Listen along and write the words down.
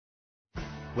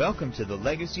Welcome to the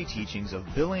legacy teachings of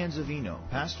Bill Anzavino,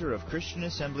 pastor of Christian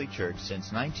Assembly Church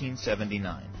since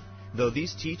 1979. Though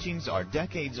these teachings are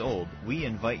decades old, we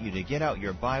invite you to get out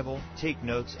your Bible, take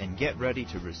notes, and get ready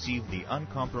to receive the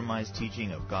uncompromised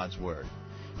teaching of God's Word.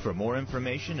 For more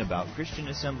information about Christian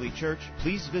Assembly Church,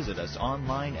 please visit us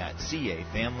online at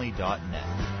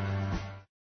cafamily.net.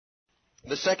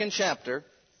 The second chapter,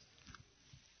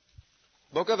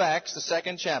 Book of Acts, the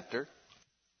second chapter.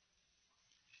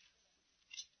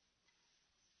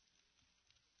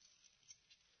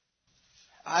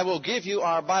 I will give you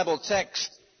our Bible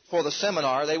text for the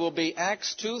seminar. They will be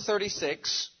Acts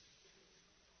 2:36,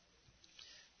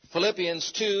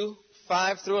 Philippians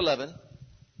 2:5-11,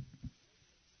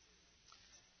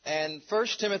 and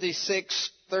 1 Timothy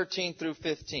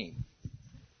 6:13-15.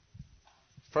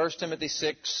 1 Timothy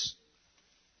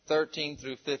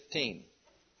 6:13-15.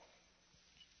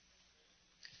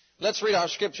 Let's read our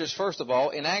scriptures first of all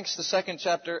in Acts the second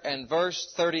chapter and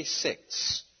verse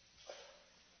 36.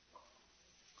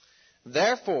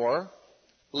 Therefore,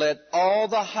 let all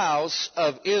the house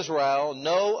of Israel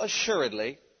know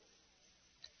assuredly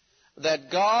that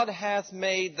God hath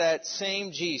made that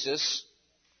same Jesus,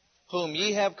 whom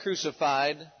ye have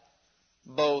crucified,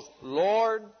 both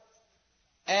Lord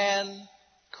and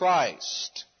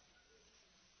Christ.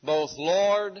 Both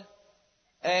Lord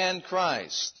and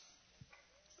Christ.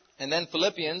 And then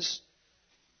Philippians,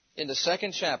 in the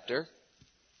second chapter,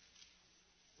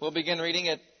 we'll begin reading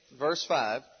at verse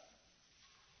 5.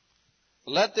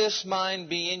 Let this mind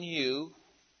be in you,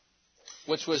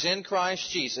 which was in Christ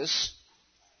Jesus,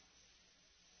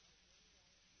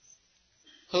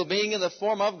 who being in the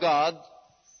form of God,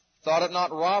 thought it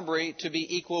not robbery to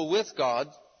be equal with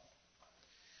God,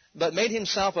 but made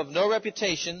himself of no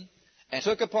reputation, and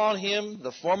took upon him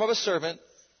the form of a servant,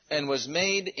 and was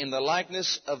made in the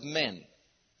likeness of men.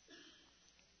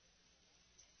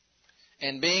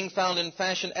 And being found in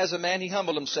fashion as a man, he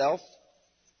humbled himself,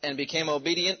 and became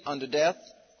obedient unto death,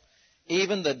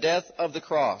 even the death of the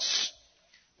cross.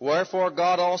 Wherefore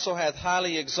God also hath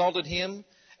highly exalted him,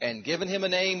 and given him a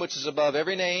name which is above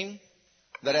every name,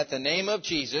 that at the name of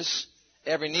Jesus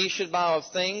every knee should bow of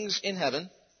things in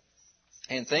heaven,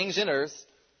 and things in earth,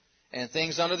 and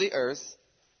things under the earth,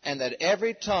 and that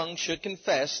every tongue should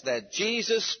confess that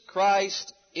Jesus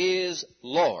Christ is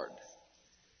Lord,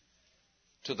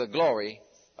 to the glory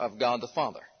of God the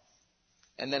Father.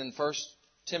 And then in 1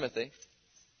 Timothy,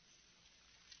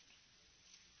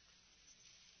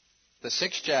 the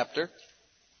 6th chapter,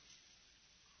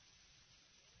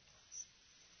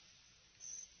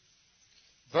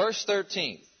 verse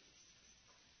 13.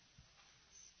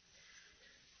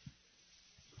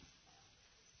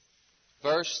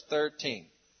 Verse 13.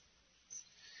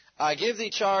 I give thee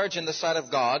charge in the sight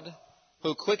of God,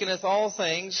 who quickeneth all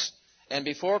things, and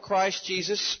before Christ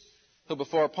Jesus, who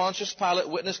before Pontius Pilate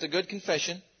witnessed a good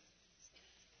confession,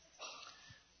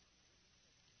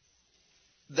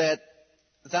 that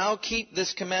thou keep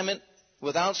this commandment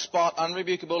without spot,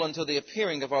 unrebukable, until the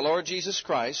appearing of our Lord Jesus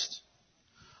Christ,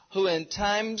 who in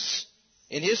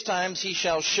his times he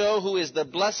shall show who is the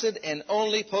blessed and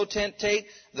only potentate,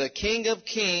 the King of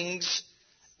kings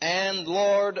and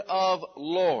Lord of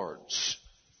lords.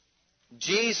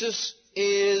 Jesus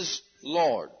is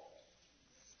Lord.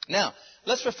 Now,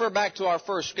 let's refer back to our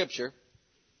first scripture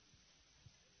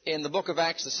in the book of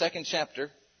Acts, the second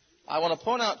chapter. I want to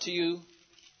point out to you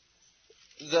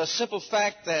the simple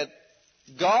fact that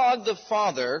God the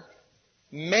Father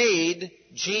made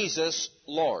Jesus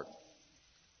Lord.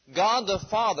 God the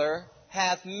Father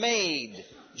hath made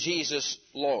Jesus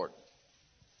Lord.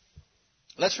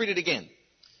 Let's read it again.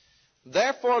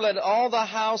 Therefore let all the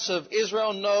house of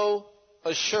Israel know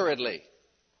assuredly.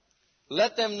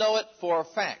 Let them know it for a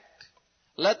fact.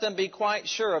 Let them be quite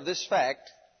sure of this fact,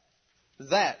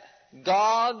 that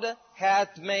God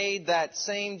hath made that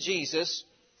same Jesus,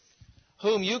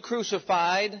 whom you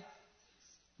crucified,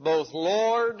 both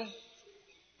Lord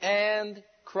and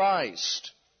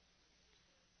Christ.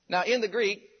 Now, in the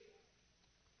Greek,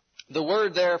 the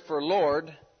word there for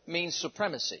Lord means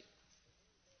supremacy,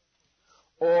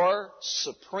 or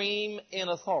supreme in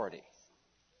authority.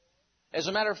 As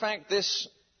a matter of fact, this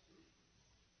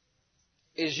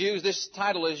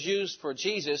title is used for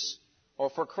Jesus or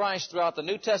for Christ throughout the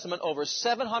New Testament over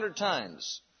 700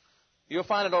 times. You'll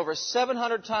find it over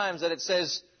 700 times that it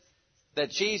says that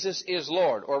Jesus is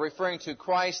Lord, or referring to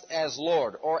Christ as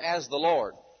Lord, or as the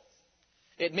Lord.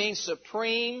 It means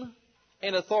supreme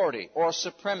in authority, or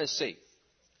supremacy.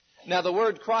 Now, the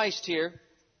word Christ here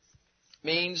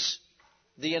means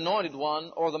the anointed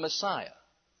one, or the Messiah.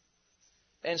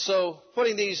 And so,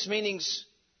 putting these meanings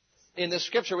in the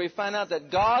Scripture, we find out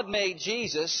that God made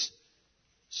Jesus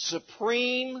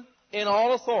supreme in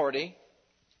all authority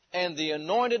and the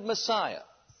anointed Messiah.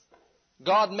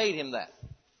 God made Him that.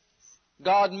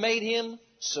 God made Him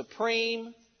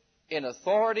supreme in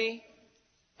authority,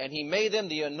 and He made Him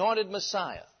the anointed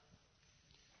Messiah.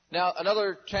 Now,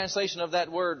 another translation of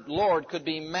that word Lord could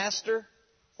be Master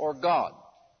or God.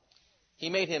 He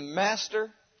made Him Master,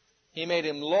 He made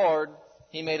Him Lord,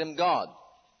 He made Him God.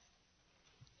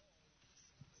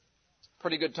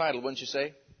 Pretty good title, wouldn't you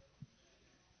say?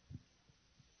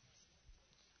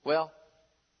 Well,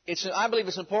 I believe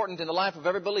it's important in the life of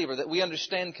every believer that we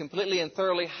understand completely and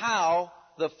thoroughly how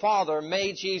the Father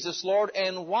made Jesus Lord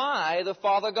and why the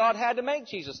Father God had to make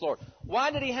Jesus Lord.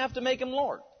 Why did He have to make Him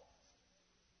Lord?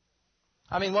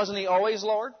 I mean, wasn't He always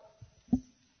Lord?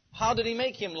 How did He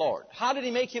make Him Lord? How did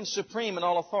He make Him supreme in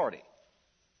all authority?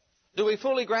 Do we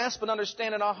fully grasp and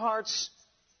understand in our hearts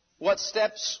what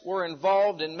steps were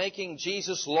involved in making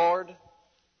Jesus Lord?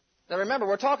 Now remember,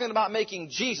 we're talking about making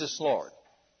Jesus Lord.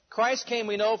 Christ came,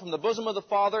 we know, from the bosom of the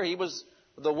Father. He was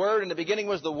the Word. In the beginning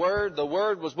was the Word. The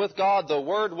Word was with God. The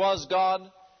Word was God.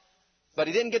 But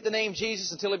He didn't get the name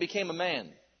Jesus until He became a man.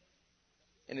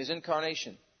 In His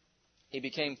incarnation, He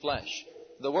became flesh.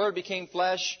 The Word became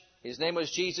flesh. His name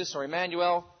was Jesus, or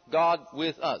Emmanuel, God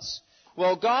with us.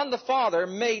 Well, God the Father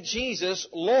made Jesus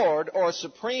Lord or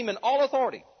supreme in all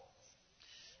authority.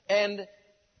 And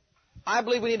I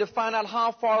believe we need to find out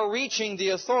how far-reaching the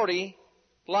authority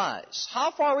lies.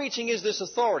 How far-reaching is this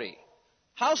authority?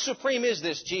 How supreme is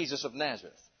this Jesus of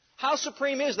Nazareth? How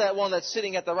supreme is that one that's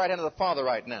sitting at the right hand of the Father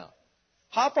right now?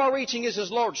 How far-reaching is His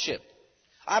Lordship?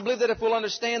 I believe that if we'll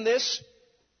understand this,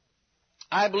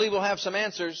 I believe we'll have some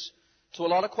answers to a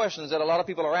lot of questions that a lot of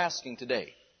people are asking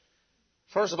today.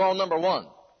 First of all, number one,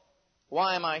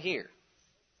 why am I here?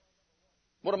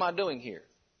 What am I doing here?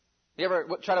 You ever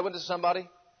try to witness to somebody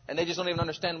and they just don't even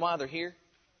understand why they're here?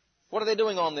 What are they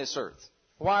doing on this earth?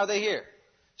 Why are they here?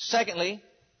 Secondly,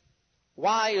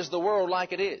 why is the world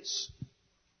like it is?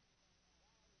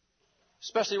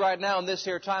 Especially right now in this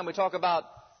here time, we talk about,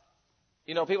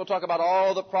 people talk about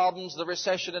all the problems, the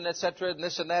recession and et cetera, and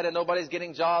this and that, and nobody's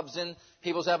getting jobs, and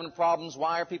people's having problems.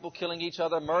 Why are people killing each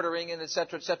other, murdering, and et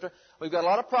cetera, et cetera? We've got a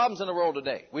lot of problems in the world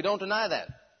today. We don't deny that.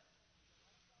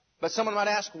 But someone might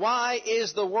ask, why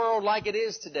is the world like it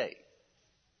is today?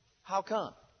 How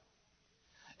come?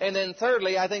 And then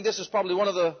thirdly, I think this is probably one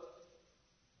of the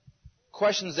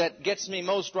questions that gets me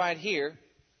most right here.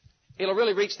 It'll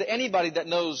really reach to anybody that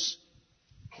knows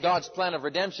God's plan of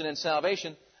redemption and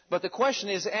salvation. But the question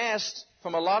is asked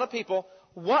from a lot of people,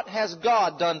 what has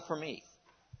God done for me?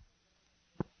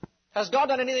 Has God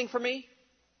done anything for me?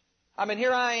 I mean,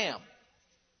 here I am.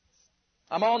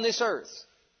 I'm on this earth.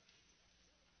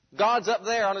 God's up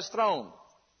there on His throne.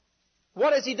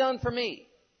 What has He done for me?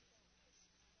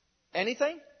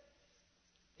 Anything?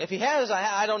 If He has,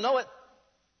 I don't know it.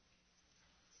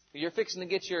 You're fixing to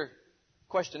get your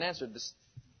question answered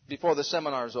before the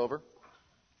seminar is over.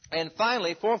 And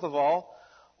finally, fourth of all,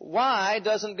 why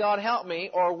doesn't God help me?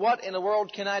 Or what in the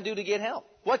world can I do to get help?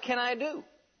 What can I do?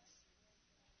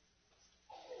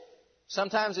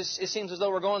 Sometimes it seems as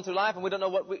though we're going through life and we don't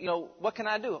know what can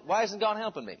I do? Why isn't God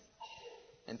helping me?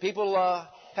 And people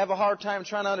have a hard time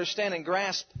trying to understand and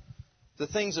grasp the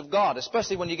things of God,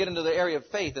 especially when you get into the area of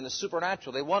faith and the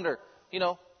supernatural. They wonder,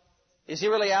 is He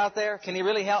really out there? Can He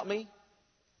really help me?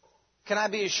 Can I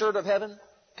be assured of heaven?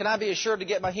 Can I be assured to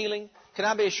get my healing? Can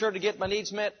I be assured to get my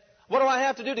needs met? What do I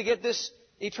have to do to get this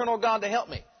eternal God to help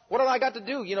me? What have I got to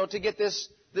do, to get this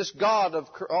God of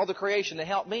all the creation to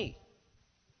help me?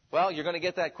 Well, you're going to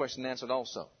get that question answered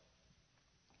also.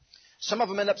 Some of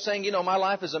them end up saying, my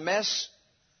life is a mess.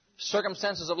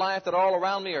 Circumstances of life that are all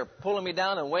around me are pulling me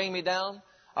down and weighing me down.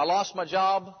 I lost my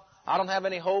job. I don't have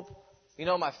any hope.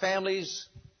 My family's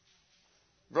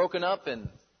broken up, and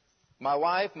my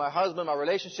wife, my husband, our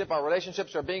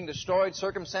relationships are being destroyed.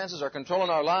 Circumstances are controlling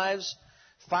our lives.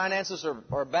 Finances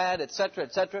are bad, etc.,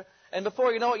 etc. And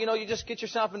before you know it, you just get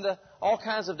yourself into all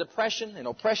kinds of depression and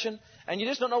oppression, and you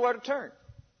just don't know where to turn.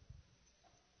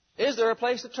 Is there a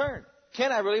place to turn?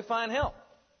 Can I really find help?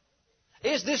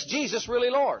 Is this Jesus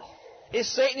really Lord? Is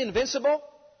Satan invincible?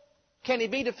 Can he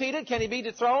be defeated? Can he be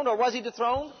dethroned? Or was he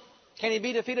dethroned? Can he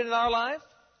be defeated in our life?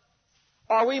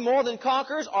 Are we more than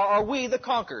conquerors, or are we the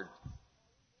conquered?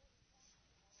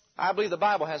 I believe the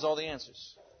Bible has all the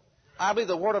answers. I believe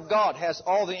the Word of God has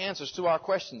all the answers to our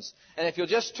questions. And if you'll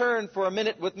just turn for a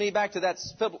minute with me back to that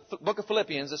book of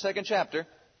Philippians, the 2nd chapter.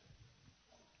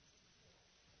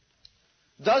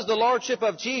 Does the Lordship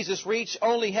of Jesus reach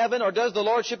only heaven, or does the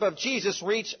Lordship of Jesus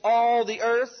reach all the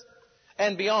earth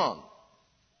and beyond?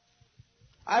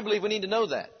 I believe we need to know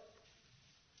that.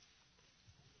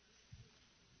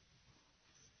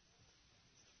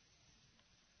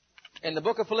 In the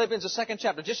book of Philippians, the 2nd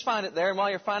chapter, just find it there, and while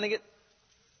you're finding it,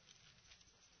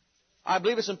 I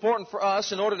believe it's important for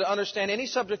us, in order to understand any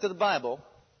subject of the Bible,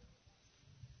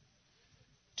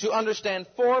 to understand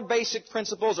 4 basic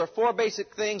principles or 4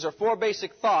 basic things or 4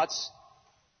 basic thoughts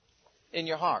in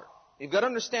your heart. You've got to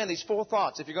understand these 4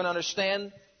 thoughts if you're going to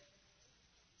understand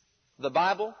the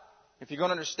Bible, if you're going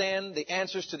to understand the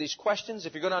answers to these questions,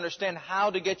 if you're going to understand how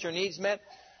to get your needs met.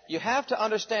 You have to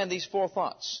understand these 4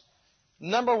 thoughts.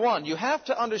 Number 1, you have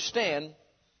to understand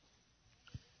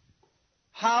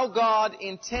how God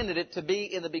intended it to be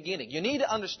in the beginning. You need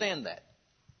to understand that.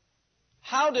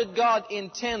 How did God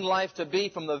intend life to be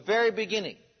from the very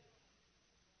beginning?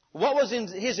 What was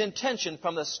His intention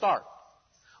from the start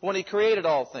when He created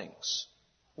all things?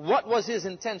 What was His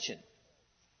intention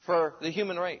for the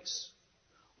human race?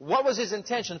 What was His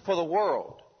intention for the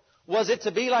world? Was it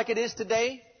to be like it is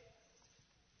today?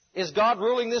 Is God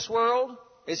ruling this world?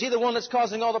 Is He the one that's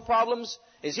causing all the problems?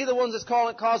 Is He the one that's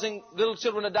causing little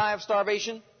children to die of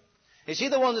starvation? Is He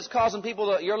the one that's causing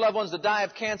people, your loved ones, to die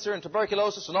of cancer and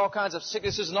tuberculosis and all kinds of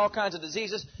sicknesses and all kinds of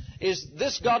diseases? Is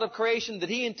this God of creation, did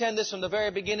He intend this from the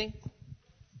very beginning?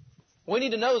 We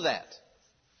need to know that.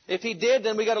 If He did,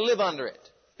 then we got to live under it.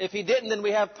 If He didn't, then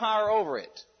we have power over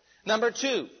it. Number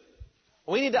 2,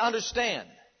 we need to understand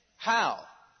how,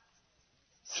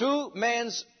 through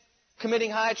man's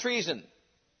committing high treason,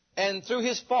 and through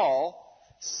his fall,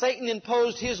 Satan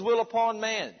imposed his will upon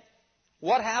man.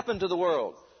 What happened to the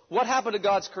world? What happened to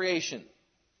God's creation?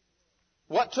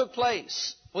 What took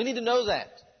place? We need to know that.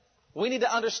 We need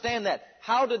to understand that.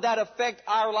 How did that affect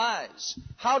our lives?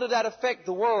 How did that affect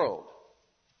the world?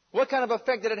 What kind of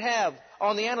effect did it have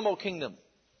on the animal kingdom?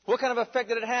 What kind of effect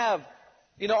did it have,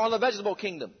 on the vegetable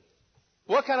kingdom?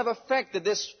 What kind of effect did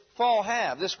this fall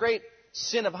have, this great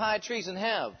sin of high treason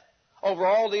have over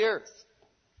all the earth?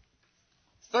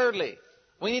 Thirdly,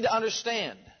 we need to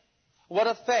understand what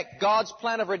effect God's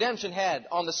plan of redemption had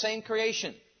on the same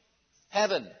creation,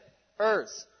 heaven,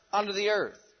 earth, under the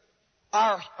earth,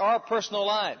 our personal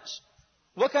lives.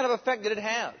 What kind of effect did it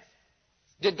have?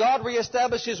 Did God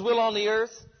reestablish His will on the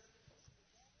earth?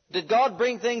 Did God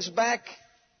bring things back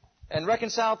and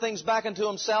reconcile things back into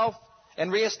Himself and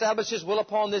reestablish His will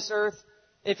upon this earth?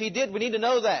 If He did, we need to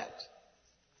know that.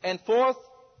 And fourth,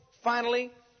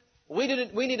 finally, we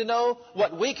need to know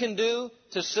what we can do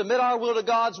to submit our will to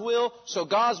God's will so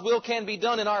God's will can be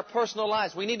done in our personal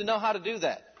lives. We need to know how to do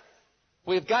that.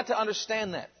 We've got to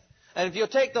understand that. And if you'll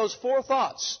take those 4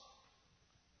 thoughts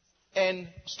and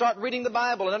start reading the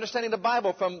Bible and understanding the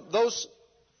Bible from those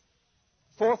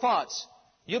 4 thoughts,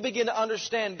 you'll begin to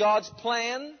understand God's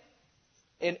plan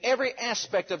in every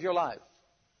aspect of your life.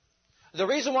 The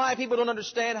reason why people don't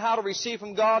understand how to receive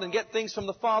from God and get things from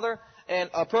the Father and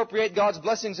appropriate God's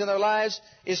blessings in their lives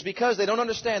is because they don't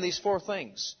understand these 4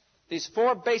 things. These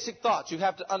 4 basic thoughts. You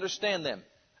have to understand them,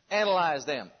 analyze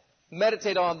them,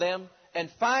 meditate on them, and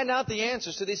find out the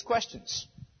answers to these questions.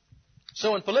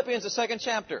 So in Philippians, the 2nd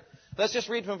chapter, let's just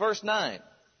read from verse 9.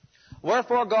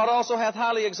 Wherefore God also hath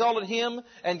highly exalted Him,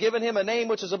 and given Him a name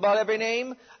which is above every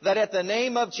name, that at the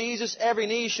name of Jesus every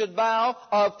knee should bow,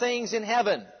 of things in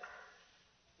heaven.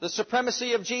 The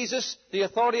supremacy of Jesus, the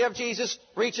authority of Jesus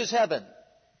reaches heaven.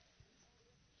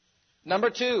 Number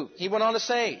 2, he went on to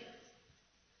say,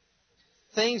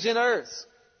 things in earth.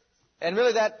 And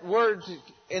really that word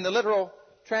in the literal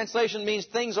translation means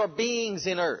things or beings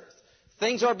in earth.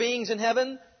 Things are beings in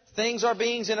heaven. Things are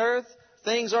beings in earth.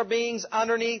 Things are beings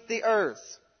underneath the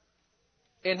earth.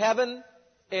 In heaven,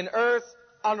 in earth,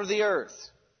 under the earth.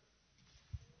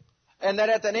 And that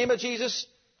at the name of Jesus,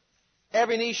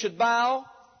 every knee should bow,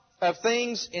 of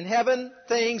things in heaven,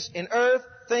 things in earth,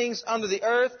 things under the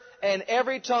earth, and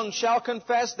every tongue shall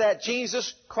confess that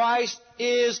Jesus Christ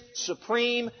is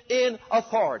supreme in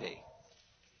authority.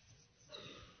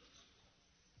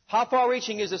 How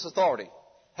far-reaching is this authority?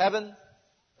 Heaven,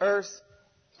 earth,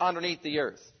 underneath the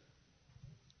earth.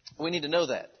 We need to know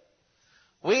that.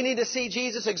 We need to see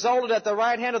Jesus exalted at the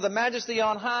right hand of the Majesty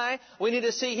on high. We need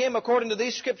to see Him, according to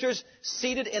these Scriptures,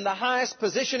 seated in the highest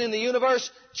position in the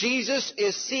universe. Jesus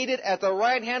is seated at the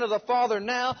right hand of the Father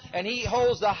now, and He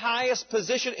holds the highest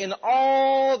position in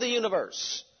all the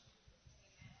universe.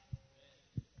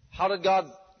 How did God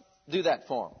do that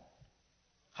for Him?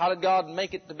 How did God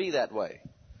make it to be that way?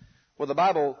 Well, the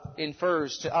Bible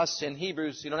infers to us in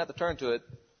Hebrews, you don't have to turn to it,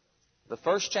 the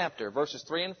 1st chapter, verses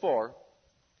 3 and 4,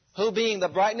 who being the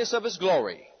brightness of His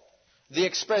glory, the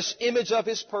express image of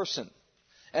His person,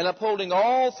 and upholding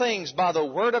all things by the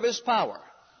word of His power,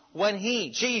 when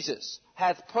He, Jesus,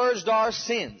 hath purged our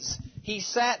sins, He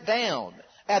sat down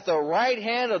at the right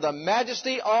hand of the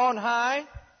Majesty on high,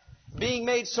 being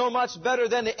made so much better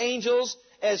than the angels,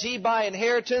 as He by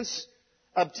inheritance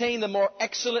obtained the more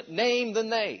excellent name than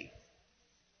they.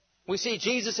 We see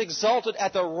Jesus exalted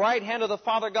at the right hand of the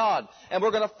Father God, and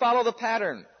we're going to follow the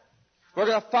pattern. We're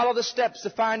going to follow the steps to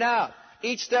find out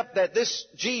each step that this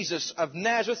Jesus of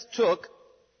Nazareth took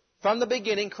from the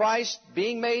beginning, Christ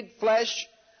being made flesh,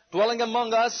 dwelling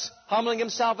among us, humbling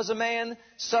Himself as a man,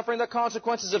 suffering the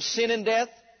consequences of sin and death,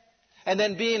 and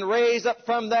then being raised up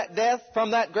from that death,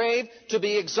 from that grave, to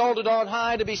be exalted on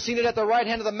high, to be seated at the right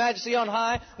hand of the Majesty on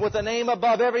high, with a name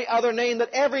above every other name,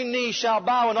 that every knee shall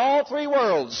bow in all three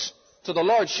worlds to the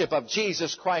Lordship of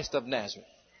Jesus Christ of Nazareth.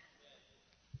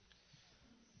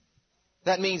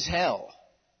 That means hell.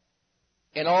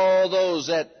 And all those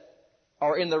that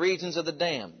are in the regions of the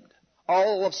damned,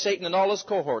 all of Satan and all his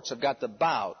cohorts have got to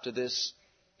bow to this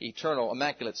eternal,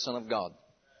 immaculate Son of God.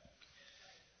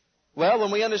 Well,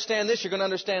 when we understand this, you're going to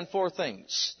understand four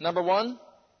things. Number one,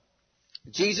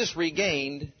 Jesus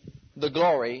regained the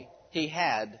glory He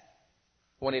had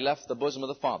when He left the bosom of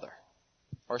the Father.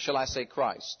 Or shall I say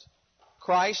Christ?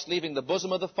 Christ, leaving the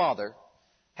bosom of the Father,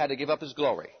 had to give up His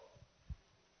glory.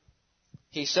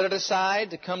 He set it aside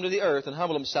to come to the earth and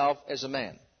humble Himself as a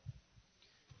man.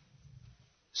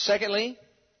 Secondly,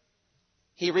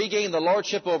 He regained the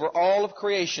lordship over all of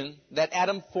creation that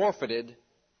Adam forfeited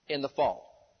in the fall.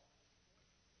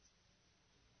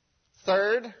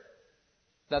 Third,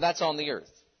 now that's on the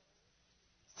earth.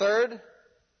 Third,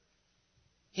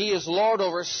 He is Lord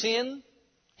over sin.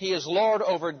 He is Lord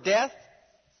over death.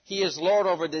 He is Lord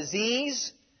over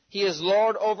disease. He is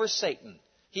Lord over Satan.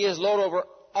 He is Lord over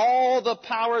all the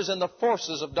powers and the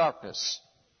forces of darkness.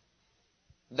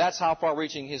 That's how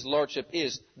far-reaching His lordship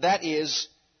is. That is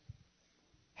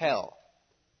hell.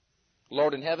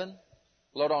 Lord in heaven,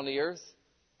 Lord on the earth,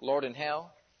 Lord in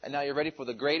hell. And now you're ready for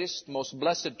the greatest, most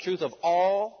blessed truth of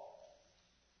all.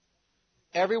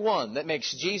 Everyone that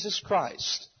makes Jesus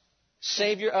Christ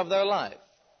Savior of their life,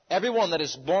 everyone that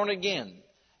is born again,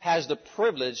 has the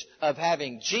privilege of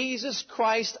having Jesus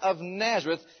Christ of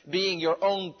Nazareth being your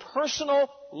own personal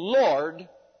Lord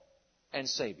and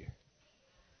Savior.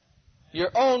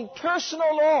 Your own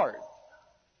personal Lord.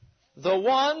 The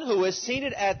one who is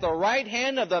seated at the right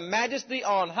hand of the Majesty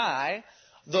on high,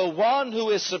 the one who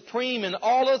is supreme in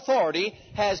all authority,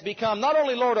 has become not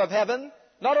only Lord of heaven,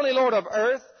 not only Lord of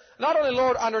earth, not only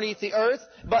Lord underneath the earth,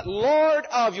 but Lord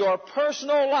of your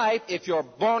personal life if you're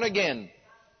born again.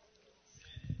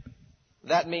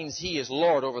 That means He is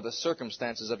Lord over the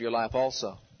circumstances of your life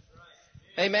also.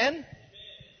 Amen?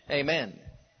 Amen.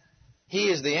 He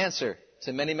is the answer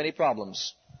to many, many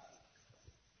problems.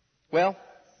 Well,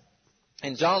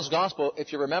 in John's Gospel,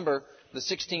 if you remember, the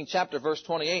 16th chapter, verse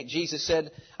 28, Jesus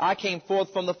said, I came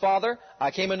forth from the Father, I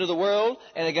came into the world,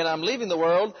 and again I'm leaving the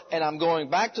world, and I'm going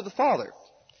back to the Father.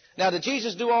 Now, did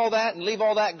Jesus do all that and leave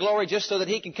all that glory just so that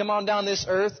He can come on down this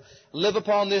earth, live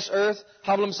upon this earth,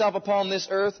 humble Himself upon this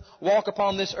earth, walk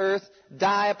upon this earth,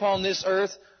 die upon this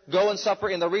earth, go and suffer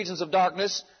in the regions of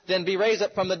darkness, then be raised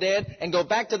up from the dead, and go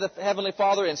back to the Heavenly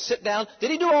Father and sit down?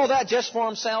 Did He do all that just for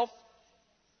Himself?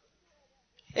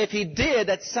 If He did,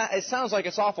 it sounds like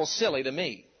it's awful silly to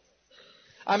me.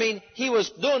 I mean, He was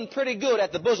doing pretty good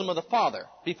at the bosom of the Father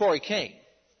before He came.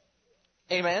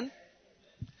 Amen?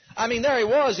 I mean, there He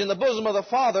was in the bosom of the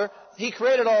Father. He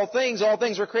created all things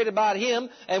were created by Him,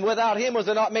 and without Him was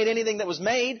there not made anything that was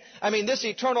made. I mean, this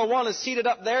eternal one is seated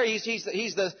up there. He's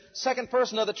the second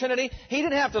person of the Trinity. He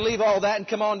didn't have to leave all that and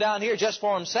come on down here just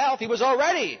for Himself. He was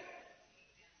already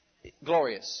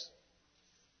glorious.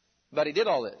 But He did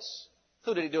all this.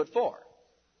 Who did He do it for?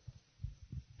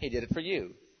 He did it for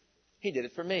you. He did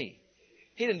it for me.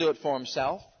 He didn't do it for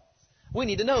Himself. We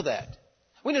need to know that.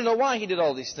 We need to know why He did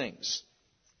all these things.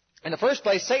 In the first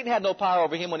place, Satan had no power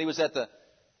over Him when He was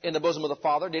in the bosom of the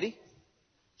Father, did he?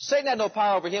 Satan had no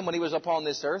power over Him when He was upon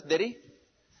this earth, did he?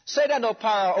 Satan had no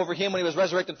power over Him when He was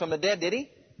resurrected from the dead, did he?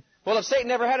 Well, if Satan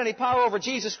never had any power over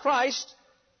Jesus Christ,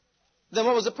 then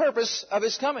what was the purpose of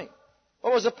His coming?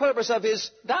 What was the purpose of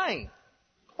His dying?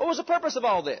 What was the purpose of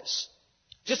all this?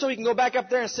 Just so He can go back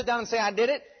up there and sit down and say, I did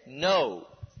it? No.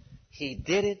 He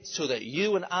did it so that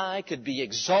you and I could be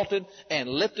exalted and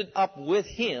lifted up with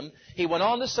Him. He went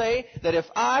on to say that if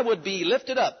I would be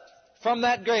lifted up from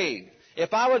that grave,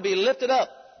 if I would be lifted up,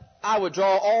 I would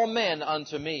draw all men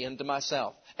unto me and to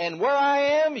myself. And where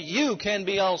I am, you can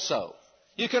be also.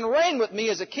 You can reign with me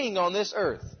as a king on this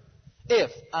earth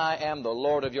if I am the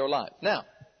Lord of your life. Now,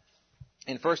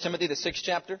 in 1 Timothy, the 6th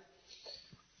chapter,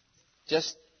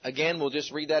 we'll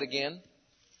just read that again.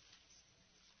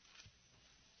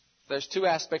 There's two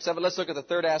aspects of it. Let's look at the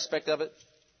third aspect of it,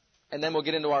 and then we'll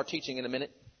get into our teaching in a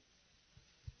minute.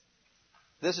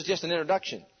 This is just an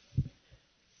introduction.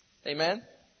 Amen?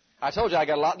 I told you I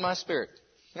got a lot in my spirit.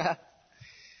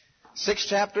 6th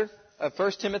chapter of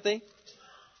 1 Timothy.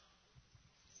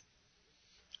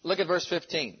 Look at verse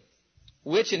 15.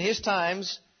 Which in his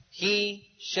times he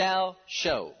shall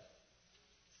show.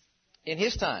 In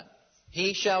his time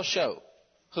he shall show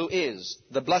who is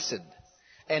the blessed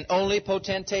and only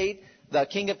potentate, the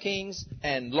King of kings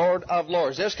and Lord of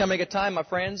lords. There's coming a time, my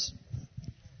friends,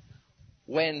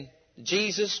 when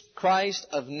Jesus Christ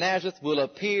of Nazareth will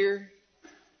appear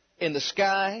in the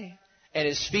sky, and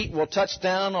His feet will touch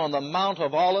down on the Mount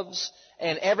of Olives,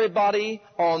 and everybody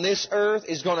on this earth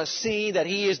is going to see that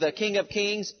He is the King of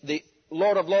kings, the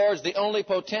Lord of lords, the only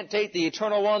potentate, the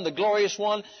eternal one, the glorious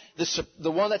one,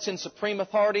 the one that's in supreme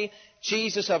authority.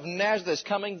 Jesus of Nazareth is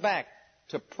coming back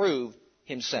to prove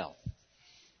Himself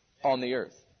on the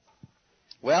earth.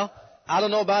 Well, I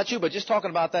don't know about you, but just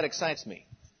talking about that excites me.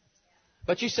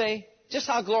 But you say, just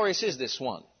how glorious is this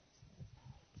one?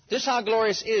 Just how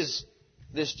glorious is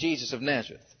this Jesus of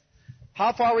Nazareth?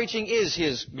 How far-reaching is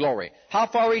His glory? How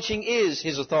far-reaching is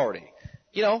His authority?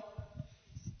 You know,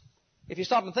 if you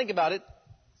stop and think about it,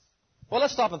 well,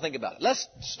 let's stop and think about it. Let's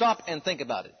stop and think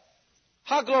about it.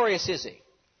 How glorious is He?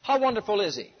 How wonderful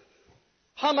is He?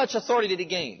 How much authority did He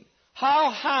gain?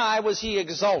 How high was He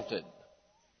exalted?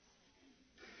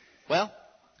 Well,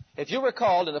 if you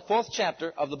recall in the 4th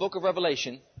chapter of the book of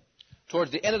Revelation,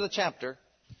 towards the end of the chapter,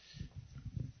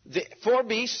 the 4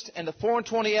 beasts and the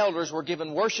 24 elders were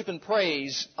given worship and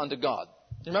praise unto God.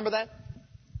 Do you remember that?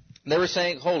 They were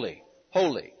saying, Holy,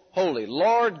 holy, holy,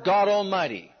 Lord God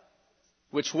Almighty,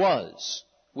 which was,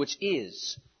 which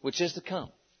is to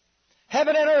come.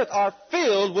 Heaven and earth are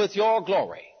filled with your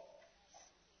glory.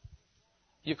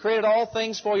 You created all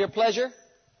things for your pleasure.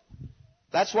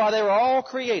 That's why they were all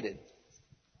created.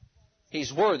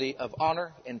 He's worthy of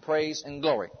honor and praise and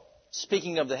glory.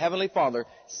 Speaking of the Heavenly Father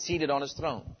seated on His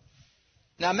throne.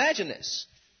 Now imagine this.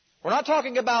 We're not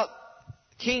talking about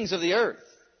kings of the earth.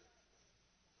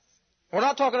 We're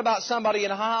not talking about somebody in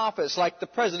a high office like the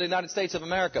President of the United States of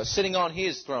America sitting on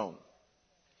His throne.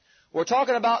 We're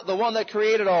talking about the one that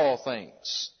created all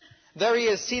things. There He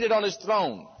is seated on His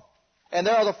throne. And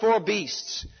there are the 4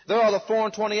 beasts. There are the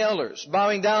 24 elders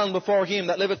bowing down before Him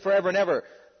that liveth forever and ever.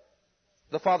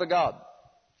 The Father God,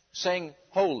 saying,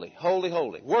 Holy, holy,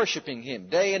 holy, worshiping Him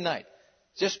day and night,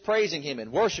 just praising Him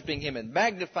and worshiping Him and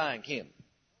magnifying Him.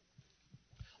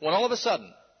 When all of a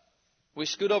sudden, we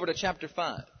scoot over to chapter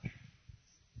 5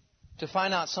 to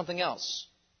find out something else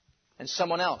and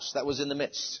someone else that was in the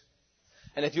midst.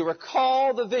 And if you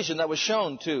recall the vision that was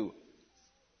shown to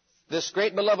this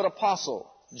great beloved apostle,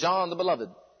 John the Beloved,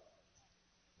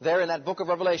 there in that book of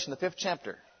Revelation, the 5th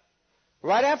chapter,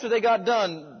 right after they got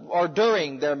done, or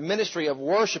during their ministry of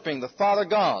worshiping the Father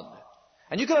God.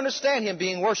 And you can understand Him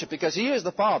being worshipped because He is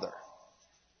the Father.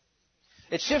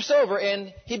 It shifts over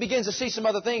and he begins to see some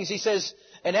other things. He says,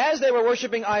 and as they were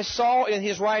worshiping, I saw in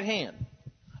His right hand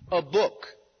a book.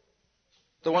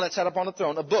 The one that sat upon the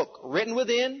throne. A book written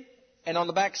within and on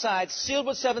the back side, sealed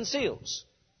with 7 seals.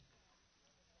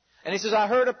 And he says,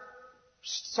 I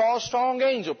saw a strong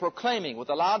angel proclaiming with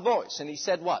a loud voice. And he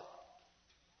said what?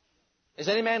 Is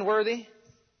any man worthy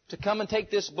to come and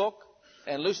take this book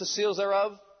and loose the seals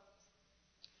thereof?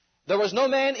 There was no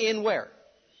man in where?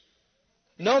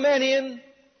 No man in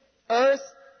earth,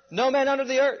 no man under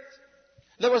the earth.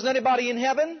 There wasn't anybody in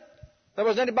heaven. There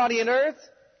wasn't anybody in earth.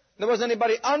 There wasn't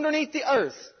anybody underneath the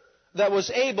earth that was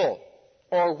able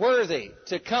or worthy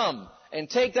to come and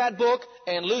take that book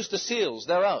and loose the seals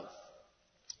thereof.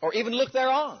 Or even look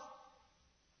thereon.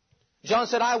 John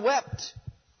said, I wept.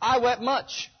 I wept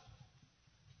much.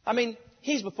 I mean,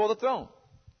 He's before the throne.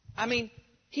 I mean,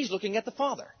 He's looking at the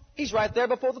Father. He's right there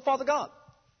before the Father God.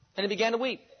 And he began to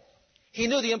weep. He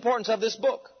knew the importance of this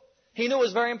book. He knew it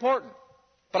was very important.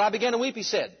 But I began to weep, he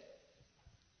said.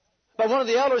 But one of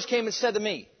the elders came and said to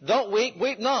me, don't weep,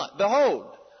 weep not.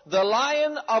 Behold, the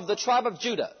Lion of the tribe of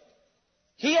Judah,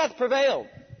 He hath prevailed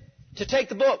to take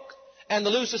the book and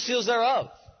to loose the seals thereof.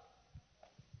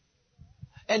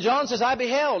 And John says, I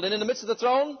beheld, and in the midst of the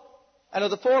throne and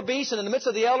of the 4 beasts and in the midst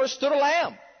of the elders stood a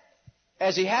lamb,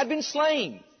 as he had been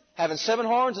slain, having 7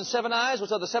 horns and 7 eyes,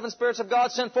 which are the 7 spirits of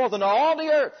God sent forth into all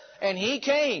the earth. And He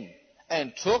came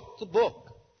and took the book.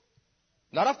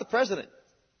 Not off the president.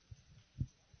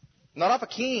 Not off a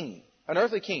king, an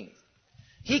earthly king.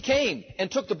 He came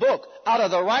and took the book out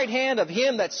of the right hand of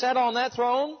Him that sat on that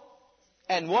throne.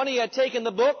 And when He had taken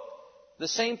the book, the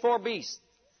same 4 beasts,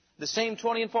 the same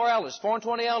 24 elders,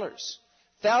 24 elders,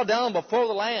 fell down before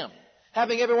the Lamb,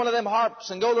 having every one of them harps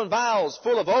and golden vials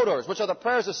full of odors, which are the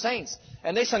prayers of saints.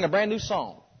 And they sung a brand new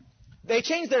song. They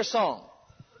changed their song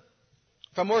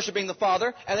from worshiping the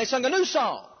Father, and they sung a new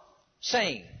song,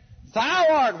 saying, Thou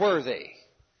art worthy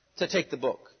to take the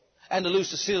book and to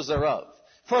loose the seals thereof.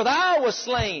 For Thou wast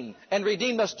slain and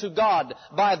redeemed us to God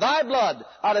by Thy blood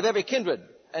out of every kindred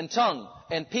and tongue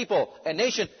and people and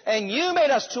nation. And You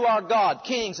made us to our God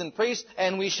kings and priests,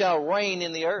 and we shall reign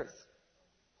in the earth.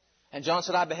 And John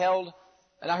said, I beheld,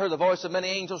 and I heard the voice of many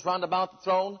angels round about the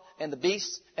throne, and the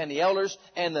beasts, and the elders,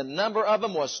 and the number of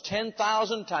them was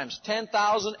 10,000 times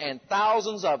 10,000, and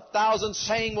thousands of thousands,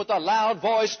 saying with a loud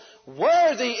voice,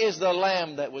 Worthy is the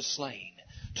Lamb that was slain,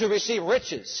 to receive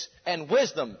riches, and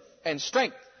wisdom, and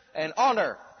strength, and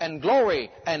honor, and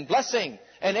glory, and blessing.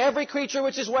 And every creature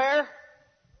which is where?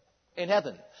 In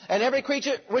heaven. And every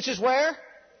creature which is where?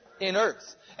 In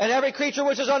earth. And every creature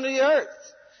which is under the earth.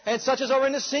 And such as are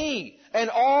in the sea, and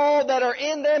all that are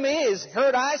in them is,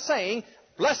 heard I saying,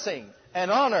 blessing, and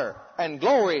honor, and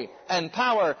glory, and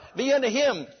power be unto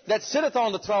Him that sitteth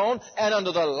on the throne, and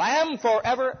unto the Lamb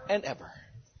forever and ever.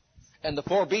 And the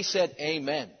four beasts said,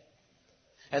 Amen.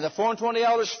 And the 24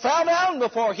 elders fell down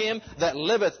before Him that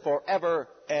liveth forever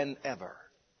and ever.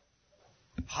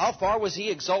 How far was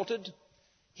He exalted?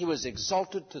 He was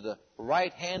exalted to the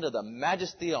right hand of the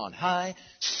Majesty on high,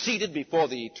 seated before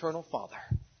the eternal Father.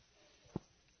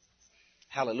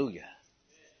 Hallelujah.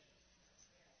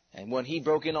 And when He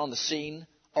broke in on the scene,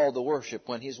 all the worship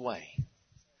went His way.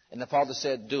 And the Father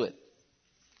said, do it.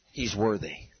 He's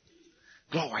worthy.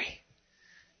 Glory.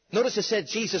 Notice it said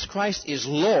Jesus Christ is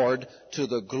Lord to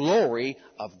the glory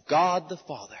of God the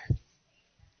Father.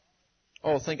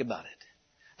 Oh, think about it.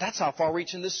 That's how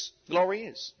far-reaching this glory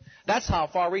is. That's how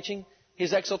far-reaching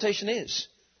His exaltation is.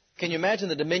 Can you imagine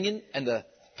the dominion and the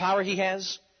power He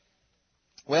has?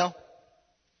 Well,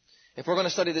 if we're going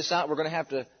to study this out, we're going to have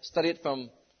to study it from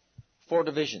 4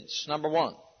 divisions. Number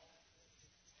 1,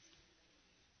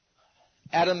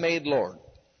 Adam made Lord.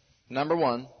 Number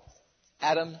 1,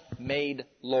 Adam made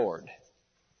Lord.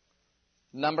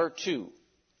 Number 2,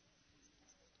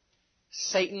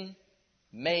 Satan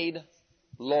made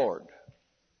Lord.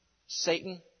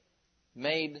 Satan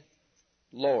made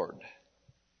Lord.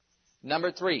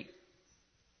 Number 3,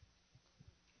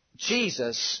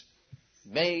 Jesus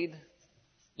made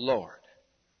Lord.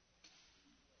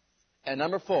 And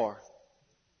number 4,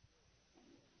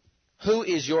 who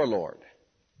is your Lord?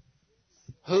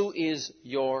 Who is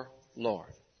your Lord?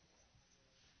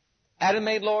 Adam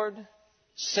made Lord.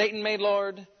 Satan made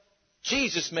Lord.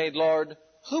 Jesus made Lord.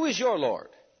 Who is your Lord?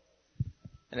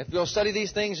 And if you'll study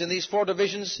these things in these 4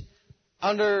 divisions,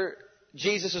 under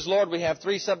Jesus as Lord, we have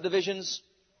 3 subdivisions.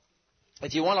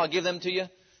 If you want, I'll give them to you.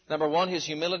 Number 1, His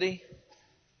humility.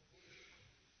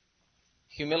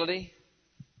 Humility.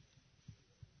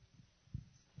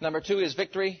 Number 2, His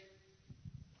victory.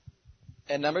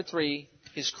 And number 3,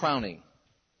 His crowning.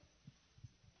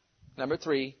 Number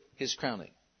 3, His crowning.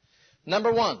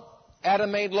 Number 1,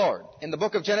 Adam made Lord. In the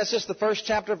book of Genesis, the 1st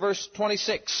chapter, verse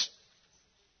 26.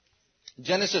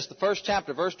 Genesis, the 1st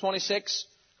chapter, verse 26.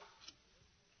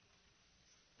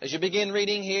 As you begin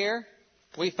reading here,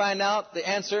 we find out the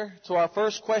answer to our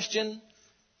first question.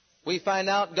 We find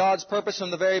out God's purpose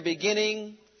from the very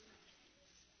beginning.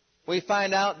 We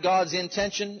find out God's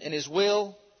intention and His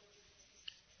will.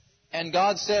 And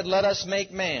God said, let us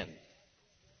make man.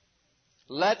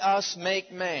 Let us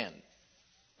make man.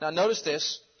 Now notice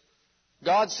this.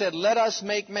 God said, let us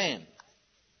make man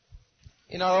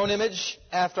in our own image,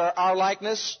 after our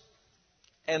likeness,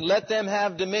 and let them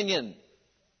have dominion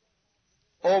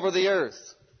over the earth,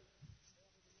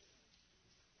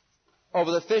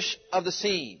 over the fish of the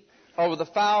sea, over the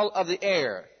fowl of the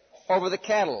air, over the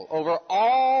cattle, over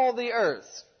all the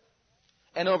earth,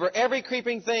 and over every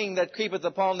creeping thing that creepeth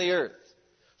upon the earth.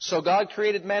 So God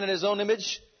created man in His own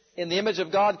image. In the image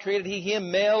of God created He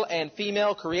him, male and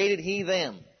female created He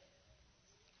them.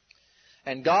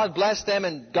 And God blessed them,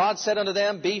 and God said unto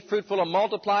them, be fruitful and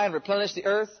multiply and replenish the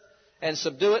earth, and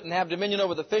subdue it, and have dominion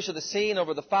over the fish of the sea, and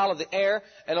over the fowl of the air,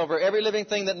 and over every living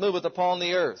thing that moveth upon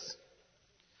the earth.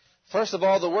 First of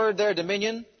all, the word there,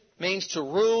 dominion, means to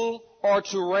rule or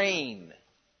to reign.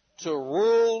 To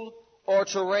rule or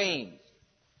to reign.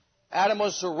 Adam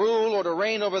was to rule or to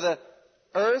reign over the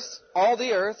earth, all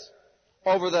the earth,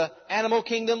 over the animal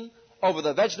kingdom, over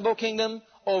the vegetable kingdom,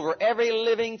 over every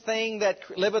living thing that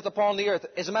liveth upon the earth.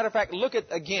 As a matter of fact, look at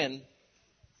again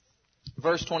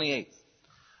verse 28.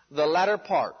 The latter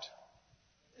part.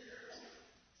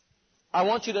 I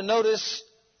want you to notice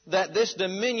that this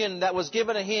dominion that was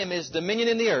given to him is dominion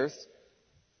in the earth.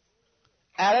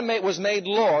 Adam was made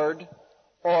Lord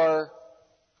or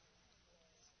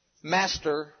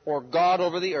master or God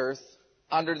over the earth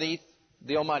underneath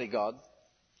the Almighty God.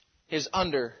 His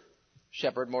under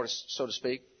shepherd, more so to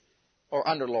speak, or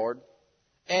under Lord.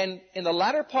 And in the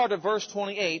latter part of verse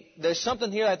 28, there's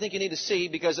something here I think you need to see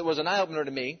because it was an eye-opener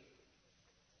to me.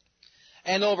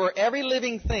 And over every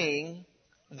living thing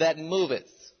that moveth.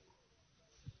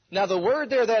 Now the word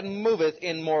there that moveth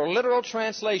in more literal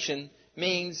translation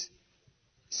means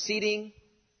seeding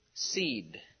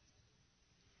seed.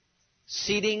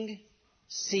 Seeding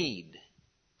seed.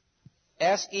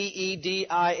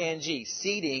 S-E-E-D-I-N-G.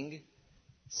 Seeding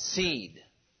seed.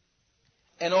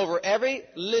 And over every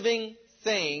living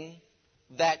thing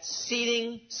that's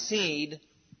seeding seed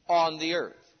on the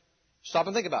earth. Stop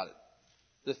and think about it.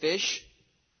 The fish,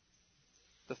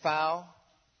 the fowl,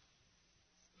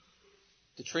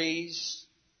 the trees,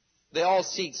 they all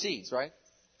seed seeds, right?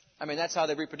 I mean, that's how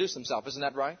they reproduce themselves, isn't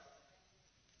that right?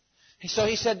 So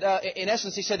he said, in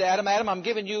essence, he said to Adam, Adam, I'm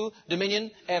giving you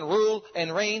dominion and rule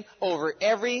and reign over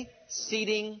every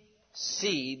seeding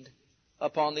seed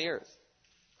upon the earth.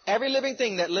 Every living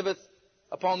thing that liveth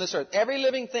upon this earth, every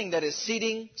living thing that is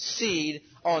seeding seed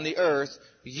on the earth,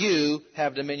 you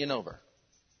have dominion over.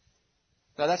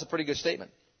 Now that's a pretty good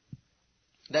statement.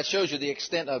 That shows you the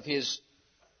extent of His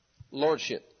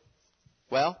lordship.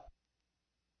 Well,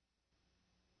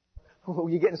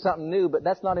 you're getting something new, but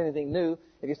that's not anything new.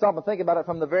 If you stop and think about it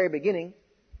from the very beginning,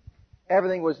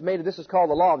 everything was made, this is called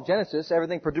the law of Genesis,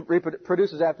 everything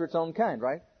reproduces after its own kind,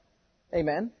 right?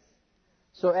 Amen?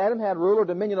 So Adam had rule or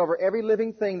dominion over every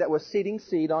living thing that was seeding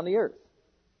seed on the earth,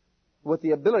 with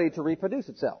the ability to reproduce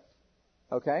itself.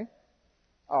 Okay?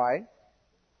 Alright.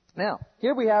 Now,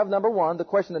 here we have number one, the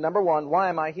question of number one, why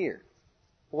am I here?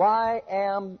 Why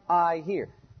am I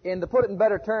here? And to put it in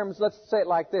better terms, let's say it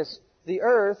like this. The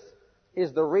earth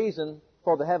is the reason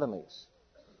for the heavenlies.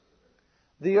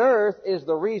 The earth is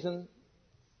the reason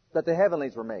that the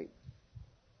heavenlies were made.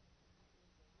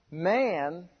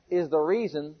 Man is the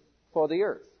reason for the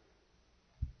earth.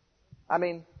 I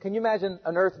mean, can you imagine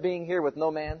an earth being here with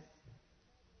no man?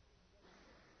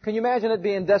 Can you imagine it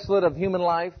being desolate of human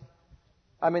life?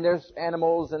 I mean, there's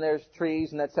animals and there's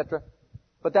trees and etc.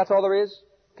 But that's all there is?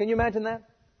 Can you imagine that?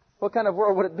 What kind of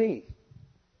world would it be?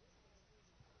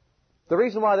 The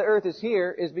reason why the earth is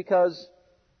here is because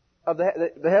of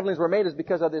the heavenlies were made is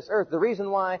because of this earth. The reason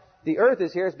why the earth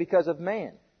is here is because of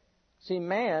man. See,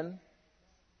 man,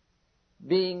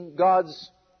 being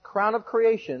God's crown of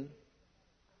creation,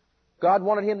 God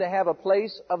wanted him to have a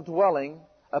place of dwelling,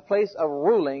 a place of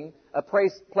ruling, a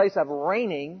place of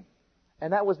reigning,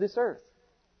 and that was this earth.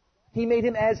 He made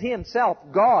him as himself,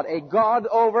 God, a God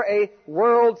over a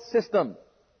world system.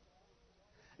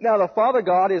 Now the Father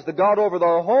God is the God over the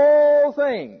whole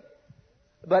thing.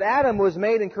 But Adam was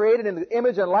made and created in the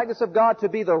image and likeness of God to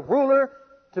be the ruler,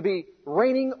 to be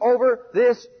reigning over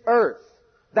this earth.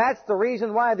 That's the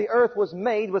reason why the earth was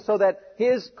made, was so that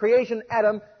his creation,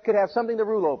 Adam, could have something to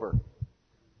rule over.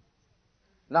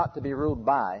 Not to be ruled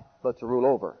by, but to rule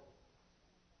over.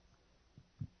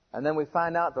 And then we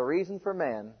find out the reason for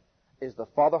man is the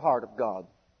Father heart of God.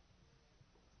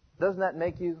 Doesn't that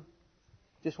make you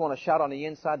just want to shout on the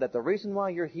inside that the reason why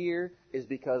you're here is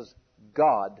because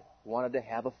God wanted to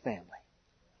have a family?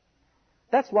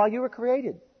 That's why you were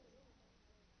created.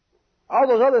 All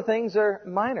those other things are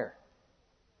minor.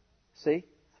 See?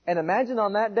 And imagine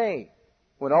on that day,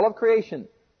 when all of creation,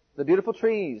 the beautiful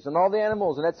trees and all the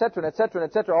animals and etc., and etc., and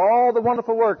etc., all the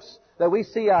wonderful works that we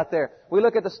see out there. We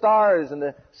look at the stars and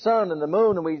the sun and the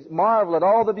moon and we marvel at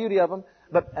all the beauty of them.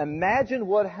 But imagine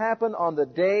what happened on the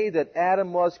day that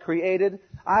Adam was created.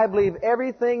 I believe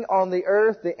everything on the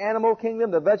earth, the animal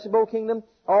kingdom, the vegetable kingdom,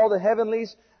 all the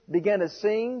heavenlies began to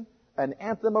sing an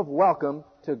anthem of welcome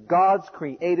to God's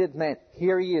created man.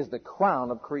 Here he is, the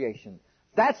crown of creation.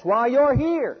 That's why you're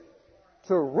here.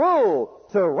 To rule,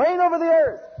 to reign over the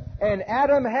earth. And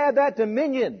Adam had that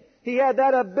dominion. He had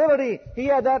that ability. He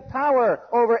had that power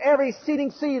over every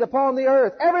seeding seed upon the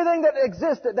earth. Everything that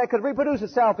existed that could reproduce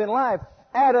itself in life,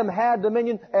 Adam had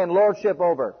dominion and lordship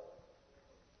over.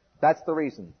 That's the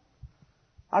reason.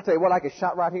 I'll tell you what, I could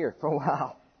shout right here for a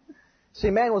while. See,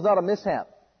 man was not a mishap.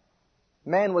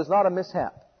 Man was not a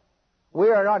mishap. We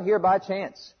are not here by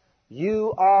chance.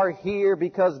 You are here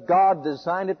because God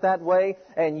designed it that way,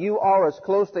 and you are as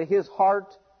close to His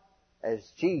heart as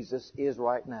Jesus is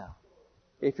right now.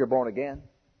 If you're born again.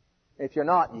 If you're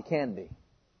not, you can be.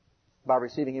 By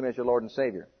receiving Him as your Lord and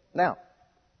Savior. Now,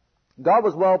 God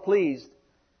was well pleased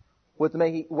with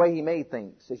the way He made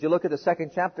things. As you look at the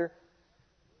second chapter,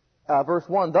 verse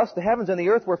 1, thus the heavens and the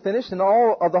earth were finished, and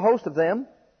all of the host of them.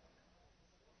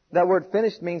 That word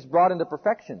finished means brought into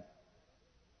perfection.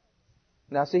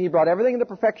 Now see, He brought everything into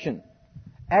perfection.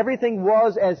 Everything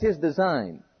was as His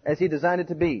design, as He designed it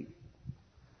to be.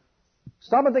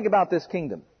 Stop and think about this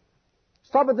kingdom.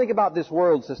 Stop and think about this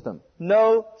world system.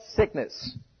 No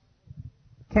sickness.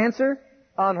 Cancer,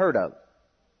 unheard of.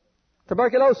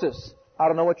 Tuberculosis, I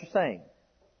don't know what you're saying.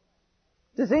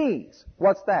 Disease,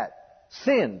 what's that?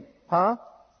 Sin, huh?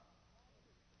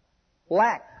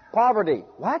 Lack, poverty,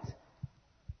 what?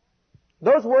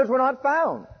 Those words were not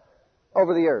found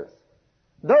over the earth.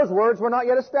 Those words were not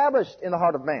yet established in the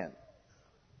heart of man.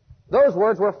 Those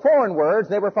words were foreign words.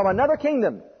 They were from another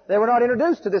kingdom. They were not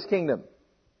introduced to this kingdom.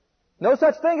 No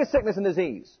such thing as sickness and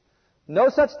disease. No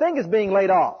such thing as being laid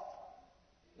off.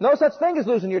 No such thing as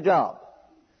losing your job.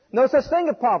 No such thing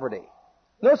as poverty.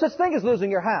 No such thing as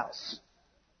losing your house.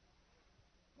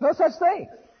 No such thing.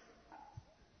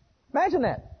 Imagine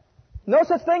that. No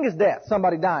such thing as death,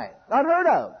 somebody dying. Unheard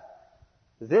of.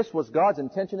 This was God's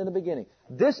intention in the beginning.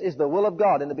 This is the will of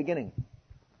God in the beginning.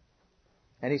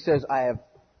 And He says, I have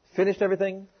finished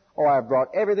everything, or I have brought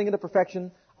everything into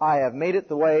perfection. I have made it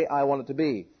the way I want it to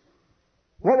be.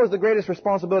 What was the greatest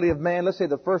responsibility of man? Let's say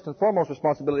the first and foremost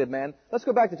responsibility of man. Let's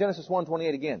go back to Genesis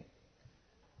 1:28 again.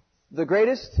 The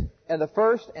greatest and the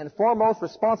first and foremost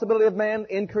responsibility of man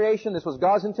in creation, this was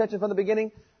God's intention from the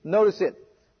beginning. Notice it.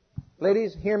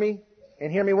 Ladies, hear me,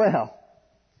 and hear me well.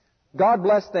 God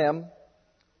blessed them,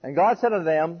 and God said unto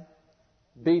them,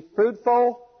 be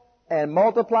fruitful and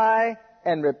multiply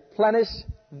and replenish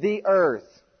the earth.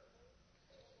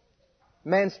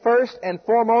 Man's first and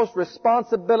foremost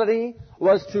responsibility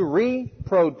was to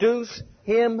reproduce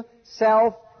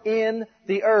himself in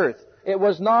the earth. It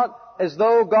was not as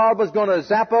though God was going to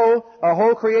zappo a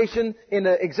whole creation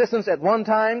into existence at one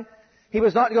time. He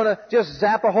was not going to just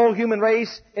zap a whole human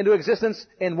race into existence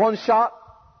in one shot.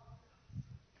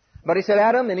 But He said,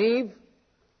 Adam and Eve,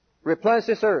 replenish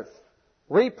this earth.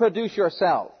 Reproduce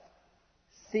yourself.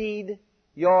 Seed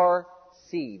your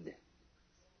seed.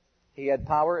 He had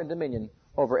power and dominion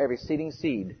over every seeding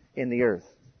seed in the earth.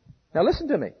 Now listen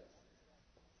to me.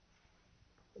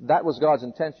 That was God's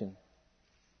intention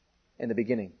in the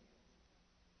beginning.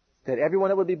 That everyone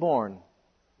that would be born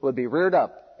would be reared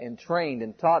up and trained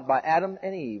and taught by Adam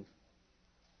and Eve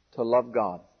to love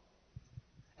God.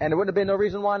 And there wouldn't have been no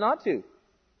reason why not to.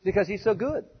 Because He's so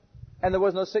good. And there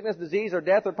was no sickness, disease, or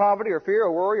death, or poverty, or fear,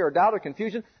 or worry, or doubt, or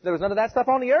confusion. There was none of that stuff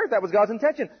on the earth. That was God's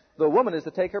intention. The woman is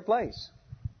to take her place.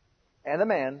 And the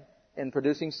man in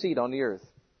producing seed on the earth.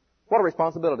 What a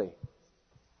responsibility.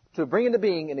 To bring into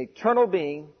being, an eternal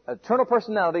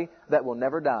personality that will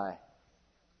never die.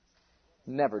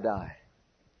 Never die.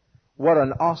 What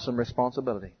an awesome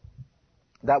responsibility.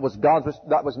 That was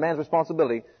man's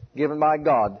responsibility given by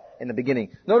God in the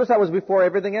beginning. Notice that was before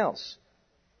everything else.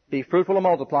 Be fruitful and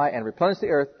multiply and replenish the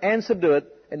earth and subdue it.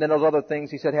 And then those other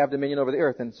things He said have dominion over the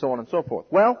earth and so on and so forth.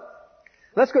 Well,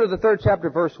 let's go to the 3rd chapter,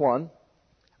 verse 1.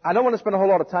 I don't want to spend a whole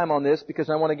lot of time on this because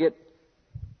I want to get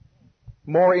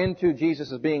more into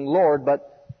Jesus as being Lord,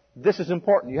 but this is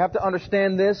important. You have to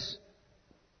understand this.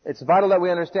 It's vital that we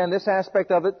understand this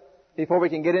aspect of it before we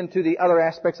can get into the other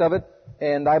aspects of it.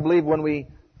 And I believe when we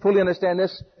fully understand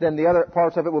this, then the other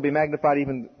parts of it will be magnified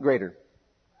even greater.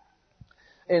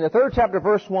 In the 3rd chapter,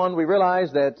 verse 1, we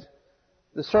realize that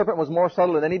the serpent was more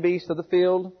subtle than any beast of the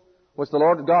field which the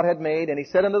Lord God had made. And He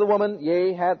said unto the woman,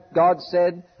 Yea, hath God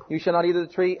said, you shall not eat of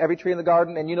the tree, every tree in the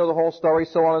garden, and you know the whole story,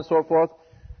 so on and so forth.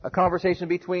 A conversation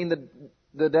between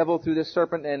the devil through this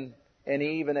serpent and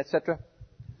Eve and etc.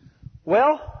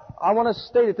 Well, I want to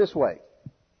state it this way.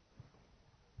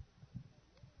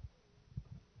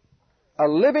 A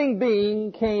living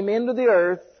being came into the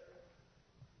earth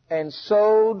and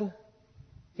sowed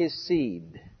his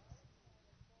seed.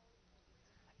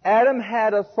 Adam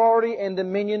had authority and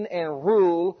dominion and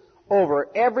rule over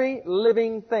every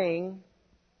living thing,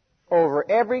 over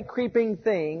every creeping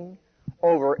thing,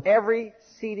 over every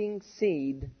seeding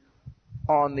seed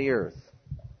on the earth.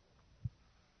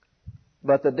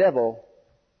 But the devil,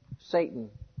 Satan,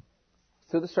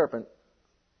 through the serpent,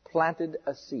 planted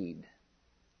a seed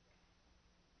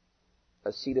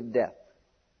of death,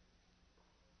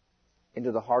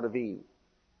 into the heart of Eve.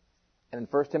 And in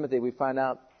 1 Timothy we find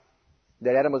out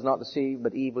that Adam was not deceived,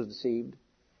 but Eve was deceived.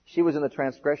 She was in the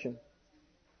transgression.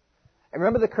 And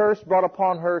remember the curse brought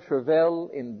upon her travail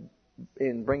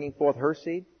in bringing forth her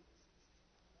seed?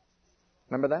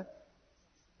 Remember that?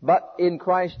 But in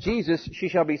Christ Jesus she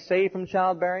shall be saved from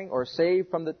childbearing, or saved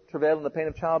from the travail and the pain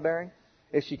of childbearing,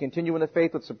 if she continue in the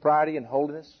faith with sobriety and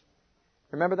holiness.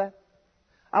 Remember that?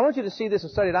 I want you to see this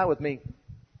and study it out with me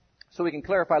so we can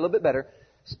clarify a little bit better.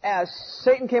 As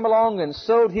Satan came along and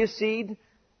sowed his seed,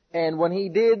 and when he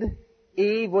did,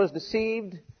 Eve was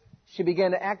deceived. She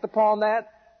began to act upon that.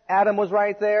 Adam was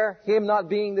right there. Him not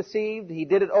being deceived. He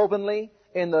did it openly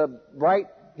in the right,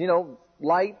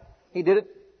 light. He did it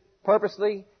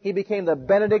purposely. He became the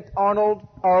Benedict Arnold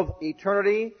of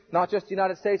eternity. Not just the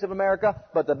United States of America,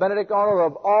 but the Benedict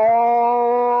Arnold of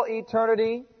all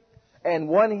eternity. And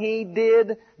when he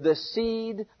did, the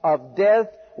seed of death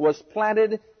was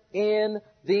planted in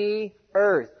the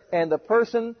earth. And the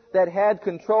person that had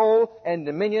control and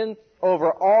dominion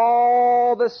over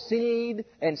all the seed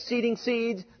and seeding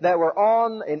seeds that were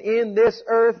on and in this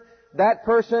earth, that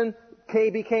person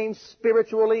became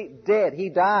spiritually dead. He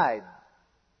died.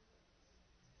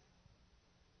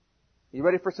 You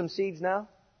ready for some seeds now?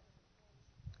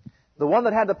 The one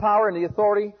that had the power and the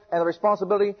authority and the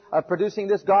responsibility of producing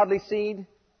this godly seed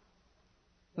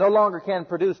no longer can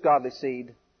produce godly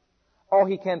seed. All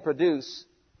he can produce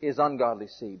is ungodly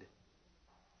seed.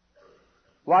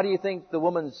 Why do you think the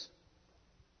woman's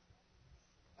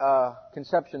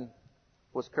conception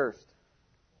was cursed?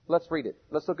 Let's read it.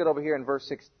 Let's look it over here in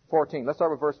verse 14. Let's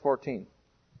start with verse 14.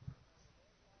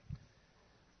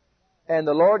 And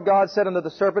the Lord God said unto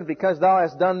the serpent, Because thou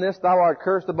hast done this, thou art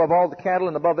cursed above all the cattle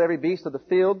and above every beast of the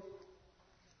field.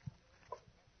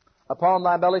 Upon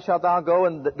thy belly shalt thou go,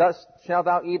 and thus shalt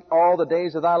thou eat all the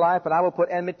days of thy life. And I will put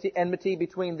enmity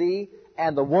between thee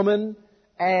and the woman,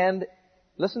 and,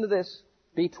 listen to this,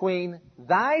 between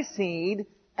thy seed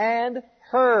and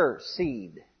her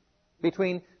seed.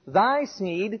 Between thy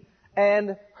seed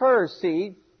and her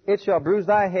seed, it shall bruise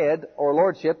thy head, or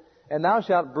lordship, and thou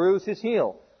shalt bruise his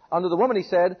heel. Unto the woman he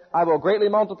said, I will greatly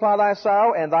multiply thy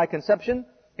sorrow and thy conception.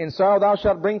 In sorrow thou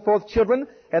shalt bring forth children,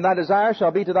 and thy desire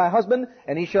shall be to thy husband,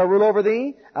 and he shall rule over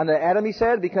thee. Unto Adam he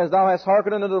said, Because thou hast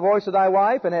hearkened unto the voice of thy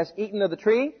wife, and hast eaten of the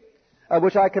tree, of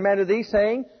which I commanded thee,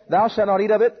 saying, Thou shalt not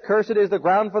eat of it. Cursed is the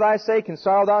ground for thy sake. In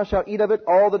sorrow thou shalt eat of it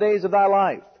all the days of thy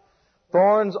life.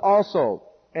 Thorns also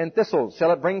and thistles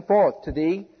shall it bring forth to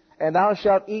thee, and thou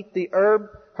shalt eat the herb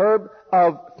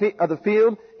of the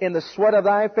field in the sweat of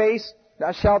thy face.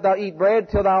 Thou shalt thou eat bread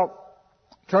till thou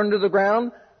turn to the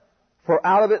ground, for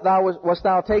out of it wast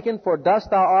thou taken, for dust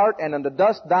thou art, and unto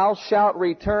dust thou shalt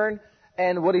return.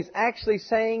 And what he's actually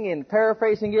saying, in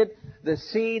paraphrasing it, the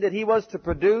seed that he was to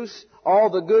produce, all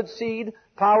the good seed,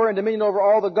 power and dominion over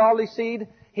all the godly seed,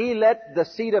 he let the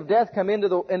seed of death come into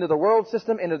the world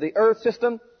system, into the earth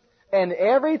system, and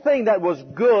everything that was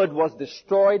good was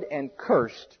destroyed and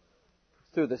cursed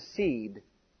through the seed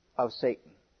of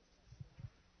Satan.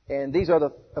 And these are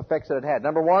the effects that it had.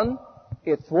 Number one,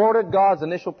 it thwarted God's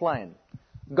initial plan.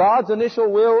 God's initial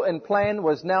will and plan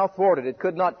was now thwarted. It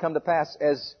could not come to pass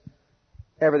as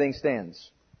everything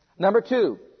stands. Number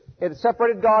two, it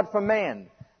separated God from man.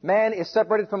 Man is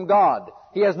separated from God.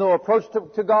 He has no approach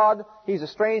to God. He's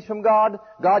estranged from God.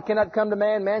 God cannot come to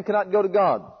man. Man cannot go to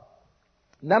God.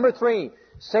 Number three,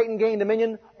 Satan gained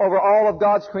dominion over all of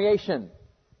God's creation.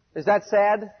 Is that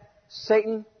sad?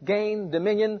 Satan gained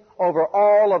dominion over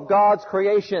all of God's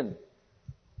creation.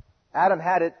 Adam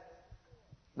had it,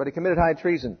 but he committed high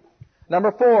treason.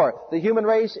 Number four, the human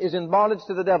race is in bondage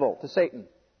to the devil, to Satan.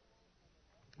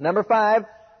 Number five,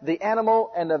 the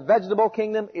animal and the vegetable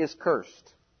kingdom is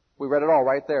cursed. We read it all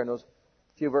right there in those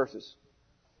few verses,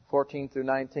 14 through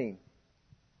 19.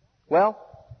 Well,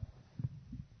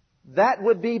 that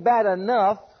would be bad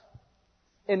enough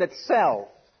in itself.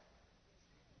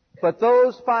 But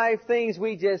those five things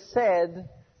we just said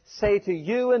say to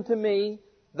you and to me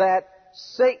that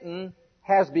Satan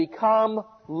has become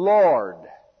Lord.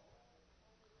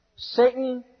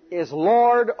 Satan is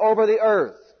Lord over the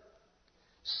earth.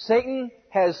 Satan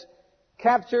has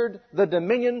captured the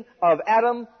dominion of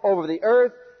Adam over the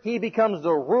earth. He becomes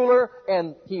the ruler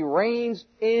and he reigns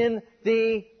in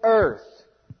the earth.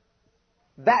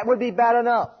 That would be bad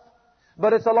enough.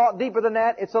 But it's a lot deeper than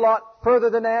that. It's a lot further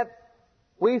than that.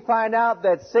 We find out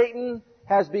that Satan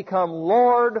has become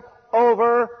Lord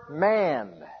over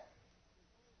man.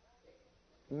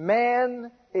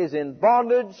 Man is in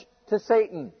bondage to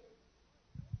Satan.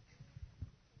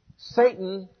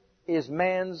 Satan is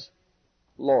man's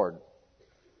Lord.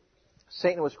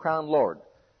 Satan was crowned Lord.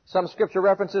 Some scripture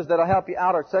references that'll help you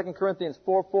out are 2 Corinthians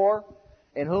 4:4,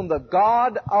 in whom the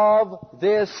God of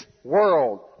this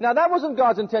world. Now that wasn't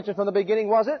God's intention from the beginning,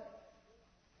 was it?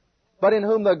 But in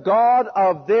whom the God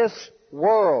of this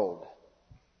world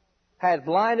had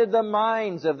blinded the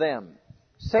minds of them.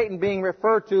 Satan being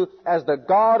referred to as the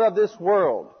God of this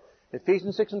world.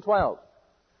 Ephesians 6:12.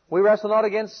 We wrestle not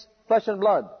against flesh and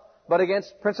blood, but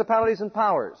against principalities and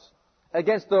powers,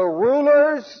 against the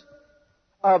rulers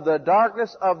of the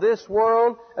darkness of this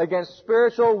world, against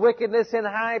spiritual wickedness in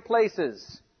high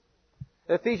places.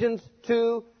 Ephesians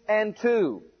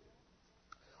 2:2.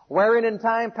 wherein in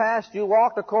time past you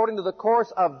walked according to the course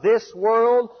of this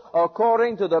world,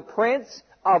 according to the prince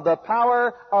of the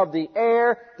power of the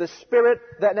air, the spirit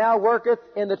that now worketh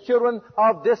in the children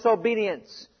of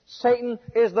disobedience. Satan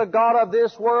is the god of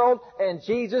this world, and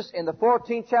Jesus in the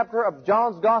 14th chapter of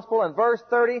John's Gospel and verse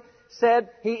 30 said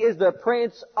he is the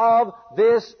prince of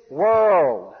this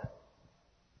world.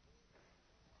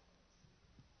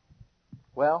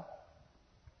 Well,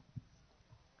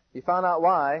 you found out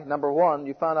why. Number one,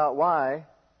 you found out why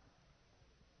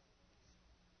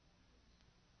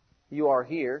you are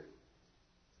here.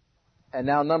 And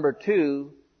now number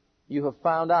two, you have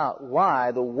found out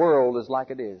why the world is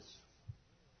like it is.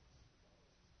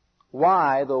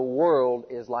 Why the world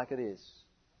is like it is.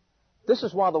 This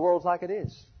is why the world's like it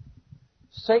is.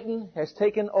 Satan has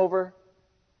taken over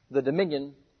the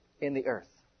dominion in the earth.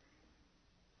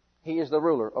 He is the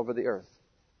ruler over the earth.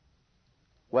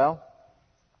 Well,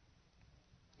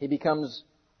 he becomes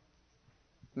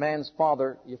man's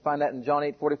father. You find that in John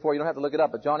 8:44. You don't have to look it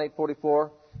up, but John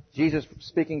 8:44, Jesus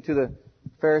speaking to the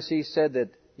Pharisees said that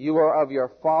you are of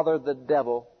your father the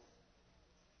devil.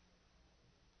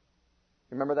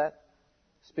 Remember that?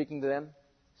 Speaking to them.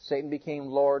 Satan became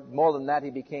Lord. More than that, he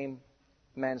became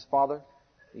man's father.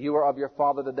 You are of your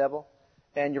father the devil.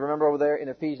 And you remember over there in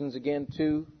Ephesians again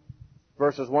 2,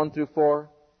 verses 1 through 4,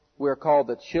 we are called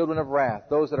the children of wrath.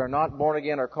 Those that are not born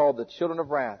again are called the children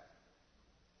of wrath.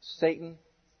 Satan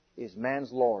is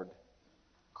man's Lord,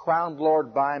 crowned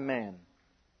Lord by man.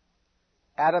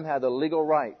 Adam had the legal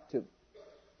right to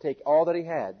take all that he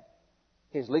had,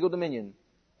 his legal dominion,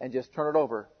 and just turn it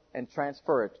over and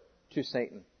transfer it to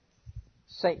Satan.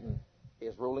 Satan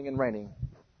is ruling and reigning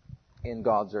in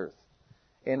God's earth.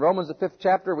 In Romans the 5th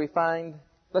chapter we find,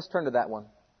 let's turn to that one.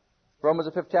 Romans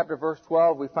the 5th chapter verse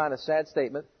 12, we find a sad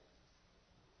statement.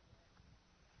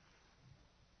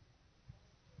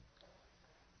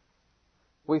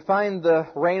 We find the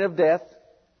reign of death.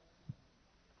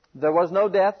 There was no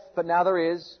death, but now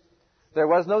there is. There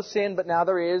was no sin, but now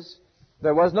there is.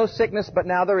 There was no sickness, but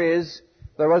now there is.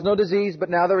 There was no disease, but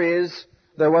now there is.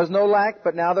 There was no lack,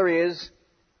 but now there is.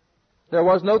 There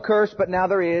was no curse, but now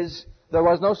there is. There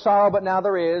was no sorrow, but now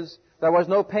there is. There was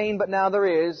no pain, but now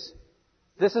there is.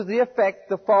 This is the effect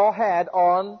the fall had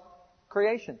on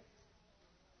creation.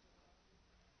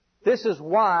 This is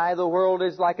why the world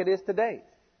is like it is today.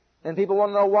 And people want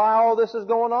to know why all this is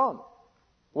going on.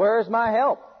 Where is my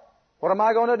help? What am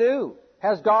I going to do?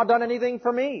 Has God done anything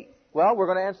for me? Well, we're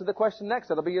going to answer the question next.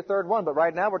 That'll be your third one. But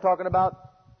right now we're talking about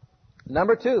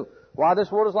number two. Why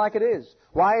this world is like it is.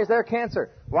 Why is there cancer?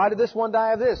 Why did this one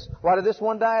die of this? Why did this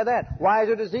one die of that? Why is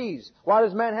there disease? Why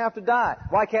does man have to die?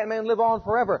 Why can't man live on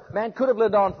forever? Man could have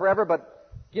lived on forever, but,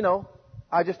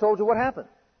 I just told you what happened.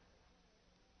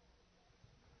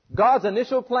 God's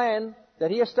initial plan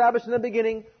that He established in the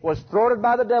beginning was thwarted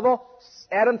by the devil.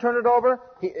 Adam turned it over.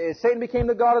 Satan became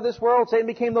the god of this world. Satan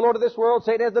became the lord of this world.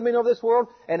 Satan has dominion over this world.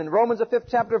 And in Romans the 5th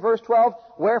chapter, verse 12,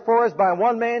 wherefore as by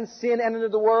one man sin entered into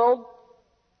the world.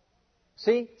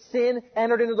 See, sin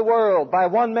entered into the world by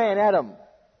one man, Adam.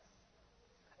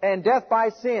 And death by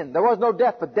sin. There was no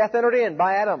death, but death entered in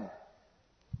by Adam.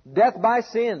 Death by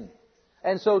sin.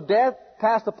 And so death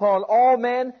passed upon all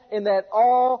men in that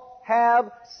all have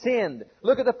sinned.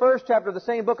 Look at the first chapter of the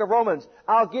same book of Romans.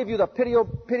 I'll give you the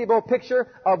pitiable picture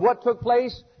of what took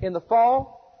place in the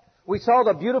fall. We saw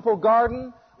the beautiful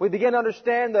garden. We begin to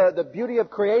understand the beauty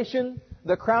of creation,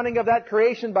 the crowning of that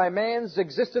creation by man's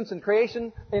existence and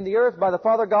creation in the earth by the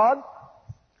Father God.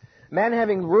 Man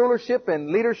having rulership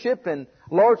and leadership and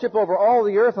lordship over all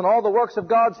the earth and all the works of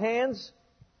God's hands.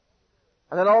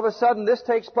 And then all of a sudden this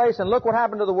takes place, and look what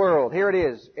happened to the world. Here it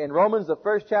is in Romans, the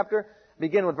first chapter.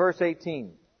 Begin with verse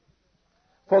 18.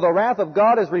 For the wrath of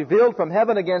God is revealed from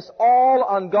heaven against all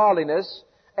ungodliness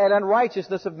and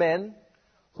unrighteousness of men,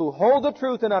 who hold the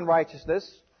truth in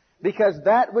unrighteousness, because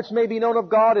that which may be known of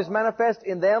God is manifest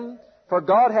in them, for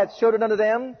God hath showed it unto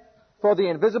them. For the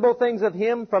invisible things of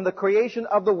Him from the creation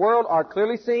of the world are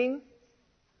clearly seen.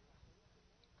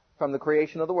 From the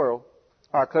creation of the world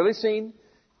are clearly seen,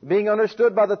 being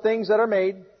understood by the things that are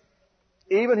made,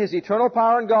 even His eternal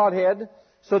power and Godhead,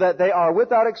 so that they are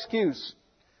without excuse.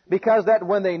 Because that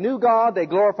when they knew God, they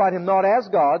glorified Him not as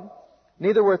God,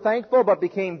 neither were thankful, but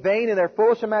became vain in their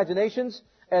foolish imaginations,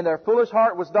 and their foolish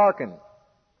heart was darkened.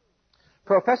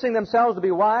 Professing themselves to be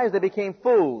wise, they became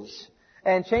fools,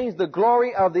 and changed the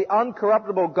glory of the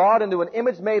uncorruptible God into an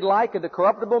image made like unto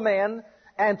corruptible man,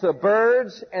 and to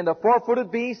birds, and to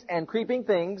four-footed beasts, and creeping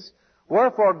things.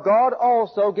 Wherefore God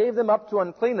also gave them up to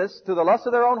uncleanness, to the lust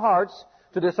of their own hearts,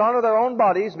 to dishonor their own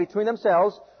bodies between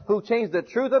themselves, who changed the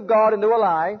truth of God into a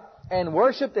lie, and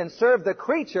worshipped and served the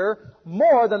creature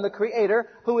more than the Creator,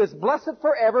 who is blessed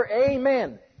forever.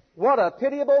 Amen. What a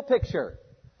pitiable picture.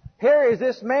 Here is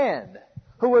this man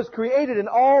who was created in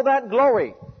all that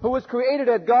glory, who was created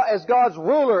as God's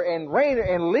ruler and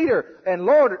reigner and leader and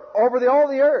Lord over all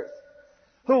the earth,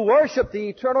 who worshiped the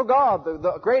eternal God,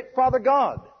 the great Father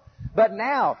God. But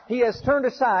now he has turned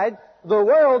aside. The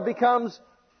world becomes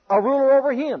a ruler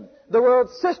over him. The world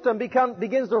system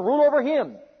begins to rule over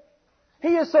him.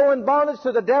 He is so in bondage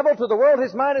to the devil, to the world,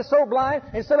 his mind is so blind.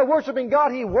 Instead of worshiping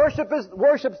God, he worships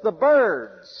the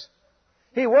birds.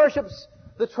 He worships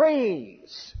the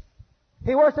trees.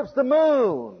 He worships the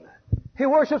moon. He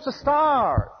worships the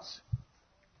stars.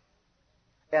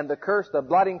 And the curse, the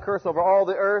blighting curse over all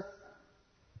the earth,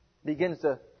 begins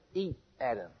to eat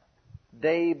at him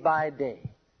day by day,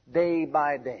 day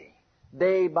by day,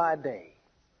 day by day.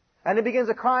 And he begins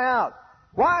to cry out,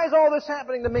 why is all this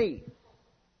happening to me?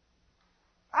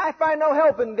 I find no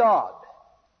help in God.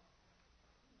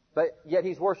 But yet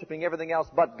he's worshiping everything else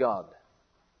but God.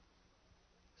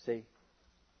 See?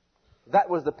 That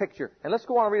was the picture. And let's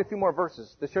go on and read a few more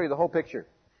verses to show you the whole picture.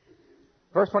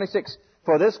 Verse 26.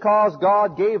 For this cause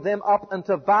God gave them up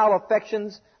unto vile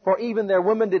affections, for even their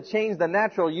women did change the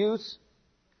natural use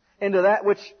into that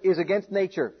which is against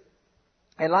nature.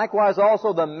 And likewise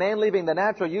also the men, leaving the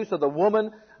natural use of the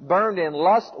woman, burned in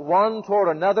lust one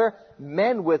toward another,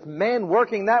 men with men,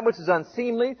 working that which is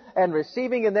unseemly, and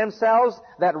receiving in themselves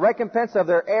that recompense of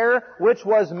their error, which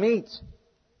was meat.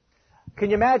 Can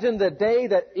you imagine the day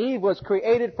that Eve was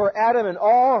created for Adam in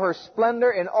all her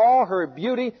splendor, in all her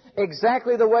beauty,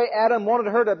 exactly the way Adam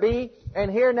wanted her to be?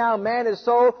 And here now man is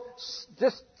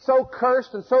just so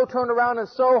cursed and so turned around and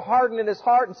so hardened in his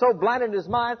heart and so blinded in his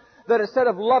mind that instead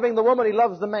of loving the woman, he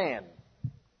loves the man.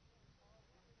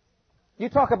 You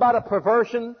talk about a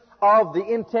perversion of the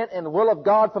intent and will of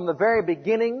God from the very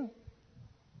beginning.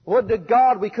 Would to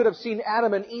God we could have seen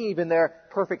Adam and Eve in their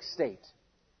perfect state.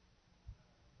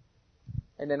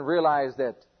 And then realize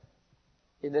that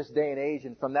in this day and age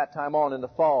and from that time on in the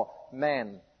fall,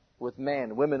 man with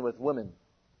man, women with women.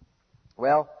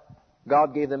 Well,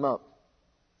 God gave them up.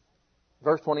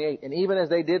 Verse 28, and even as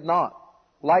they did not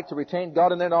like to retain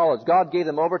God in their knowledge, God gave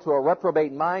them over to a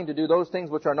reprobate mind to do those things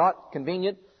which are not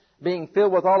convenient, being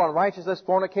filled with all unrighteousness,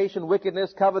 fornication,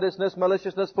 wickedness, covetousness,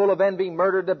 maliciousness, full of envy,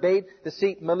 murder, debate,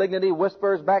 deceit, malignity,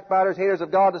 whisperers, backbiters, haters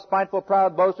of God, despiteful,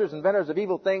 proud, boasters, inventors of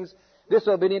evil things,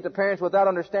 disobedient to parents, without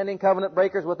understanding, covenant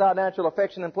breakers, without natural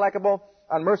affection, implacable,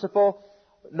 unmerciful,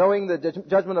 knowing the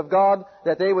judgment of God,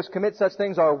 that they which commit such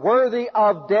things are worthy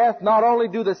of death, not only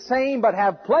do the same, but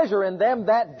have pleasure in them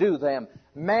that do them.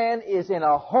 Man is in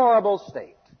a horrible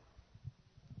state.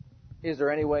 Is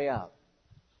there any way out?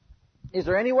 Is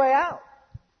there any way out?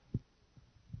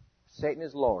 Satan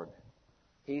is Lord.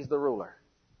 He's the ruler.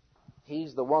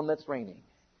 He's the one that's reigning.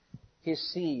 His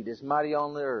seed is mighty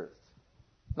on the earth.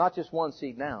 Not just one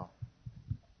seed now,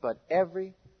 but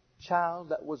every child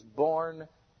that was born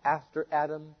after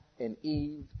Adam and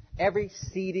Eve, every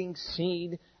seeding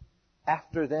seed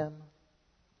after them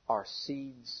are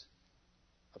seeds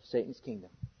of Satan's kingdom.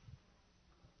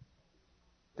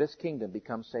 This kingdom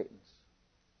becomes Satan's.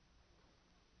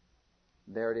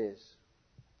 There it is.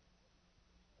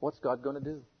 What's God going to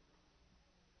do?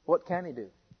 What can He do?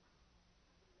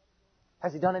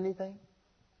 Has He done anything?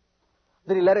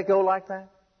 Did He let it go like that?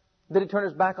 Did He turn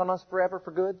His back on us forever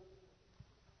for good?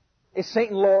 Is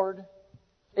Satan Lord?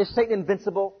 Is Satan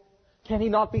invincible? Can he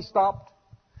not be stopped?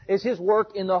 Is his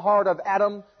work in the heart of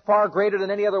Adam far greater than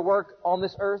any other work on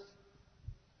this earth?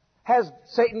 Has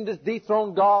Satan just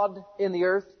dethroned God in the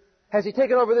earth? Has he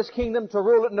taken over this kingdom to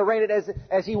rule it and to reign it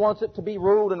as he wants it to be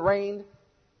ruled and reigned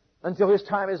until his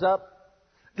time is up?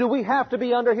 Do we have to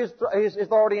be under his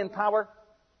authority and power?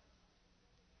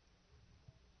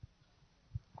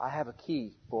 I have a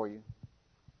key for you.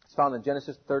 It's found in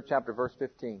Genesis 3rd chapter, verse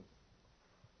 15.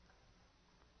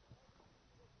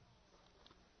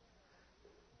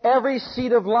 Every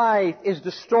seed of life is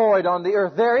destroyed on the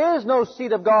earth. There is no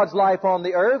seed of God's life on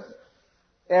the earth.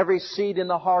 Every seed in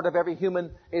the heart of every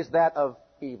human is that of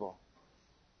evil.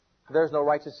 There's no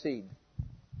righteous seed.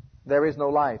 There is no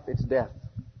life. It's death.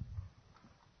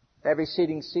 Every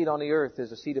seeding seed on the earth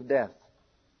is a seed of death.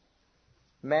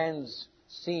 Man's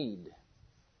seed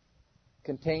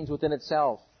contains within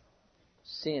itself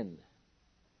sin.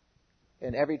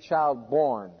 And every child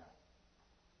born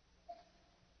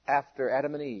after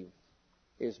Adam and Eve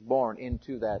is born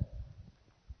into that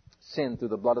sin through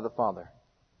the blood of the Father.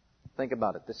 Think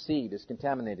about it. The seed is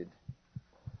contaminated.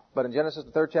 But in Genesis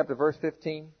the 3rd chapter, verse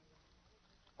 15,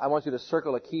 I want you to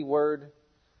circle a key word.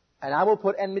 And I will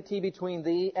put enmity between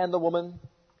thee and the woman,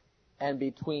 and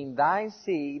between thy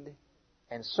seed,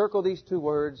 and circle these two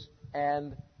words,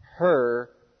 and her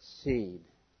seed.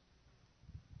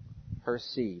 Her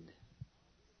seed.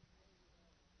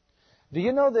 Do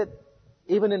you know that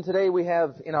even in today we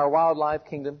have in our wildlife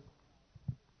kingdom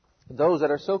those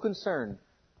that are so concerned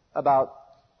about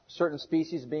certain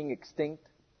species being extinct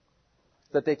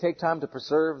that they take time to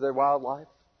preserve their wildlife?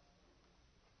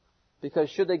 Because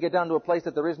should they get down to a place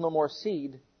that there is no more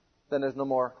seed, then there's no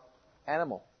more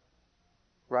animal.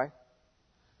 Right?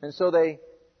 And so they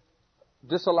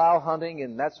disallow hunting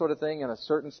and that sort of thing in a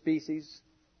certain species,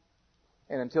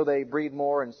 and until they breed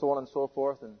more and so on and so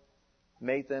forth and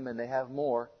mate them and they have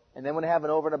more. And then when they have an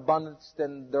overabundance,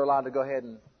 then they're allowed to go ahead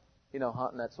and,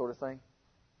 hunt and that sort of thing.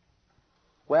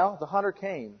 Well, the hunter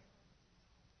came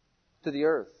to the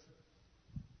earth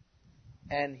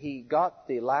and he got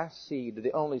the last seed,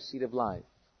 the only seed of life.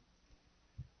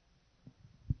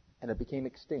 And it became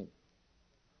extinct.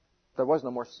 There was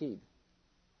no more seed.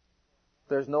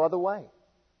 There's no other way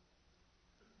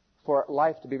for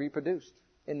life to be reproduced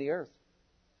in the earth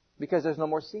because there's no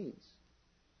more seeds.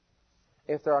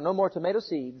 If there are no more tomato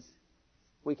seeds,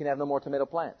 we can have no more tomato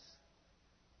plants.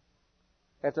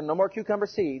 If there are no more cucumber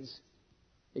seeds,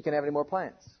 you can't have any more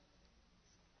plants.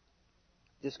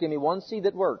 Just give me one seed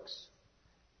that works,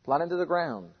 plant it into the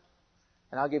ground,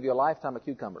 and I'll give you a lifetime of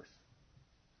cucumbers.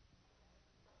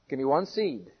 Give me one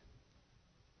seed,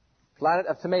 plant it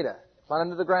of tomato, plant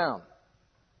it into the ground.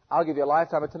 I'll give you a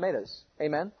lifetime of tomatoes.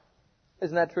 Amen?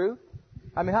 Isn't that true?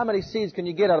 I mean, how many seeds can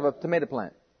you get out of a tomato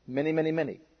plant? Many, many,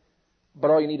 many.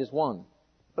 But all you need is one.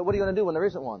 But what are you going to do when there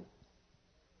isn't one?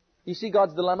 You see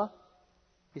God's dilemma?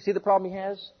 You see the problem He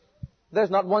has? There's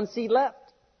not one seed left.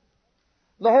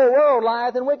 The whole world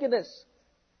lieth in wickedness.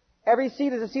 Every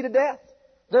seed is a seed of death.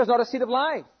 There's not a seed of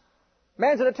life.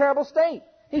 Man's in a terrible state.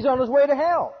 He's on his way to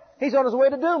hell. He's on his way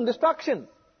to doom, destruction.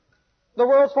 The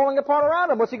world's falling apart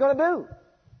around him. What's he going to do?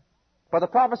 But the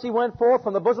prophecy went forth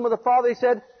from the bosom of the Father. He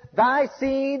said, thy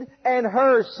seed and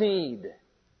her seed.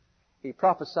 He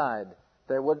prophesied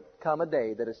there would come a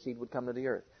day that a seed would come to the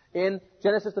earth. In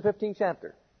Genesis, the 15th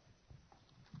chapter.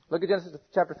 Look at Genesis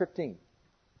chapter 15.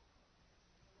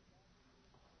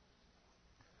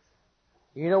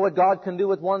 You know what God can do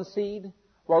with one seed?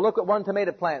 Well, look at one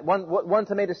tomato plant. What one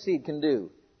tomato seed can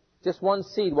do. Just one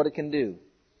seed, what it can do.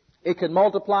 It can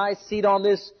multiply seed on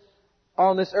this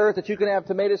earth that you can have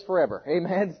tomatoes forever.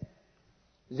 Amen?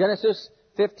 Genesis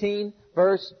 15,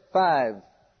 verse 5.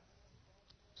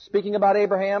 Speaking about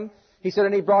Abraham, he said,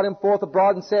 and he brought him forth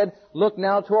abroad and said, look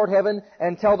now toward heaven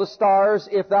and tell the stars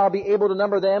if thou be able to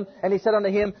number them. And he said unto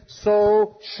him,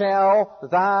 so shall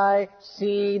thy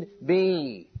seed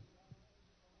be.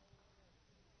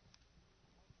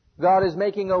 God is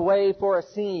making a way for a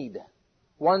seed.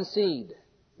 One seed.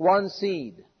 One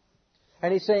seed.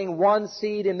 And He's saying one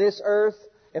seed in this earth.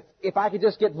 If I could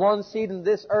just get one seed in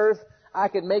this earth, I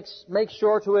could make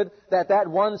sure to it that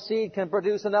one seed can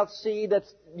produce enough seed that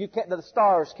the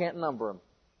stars can't number them.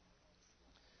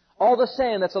 All the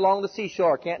sand that's along the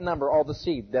seashore can't number all the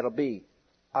seed that'll be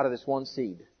out of this one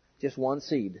seed. Just one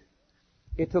seed.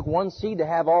 It took one seed to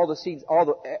have all the seeds, all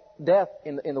the death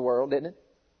in the world, didn't it?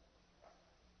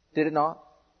 Did it not?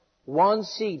 One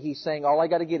seed, He's saying, all I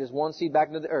got to get is one seed back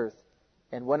into the earth.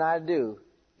 And when I do,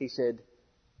 He said,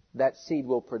 that seed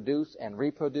will produce and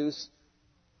reproduce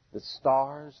the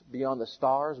stars, beyond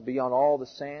all the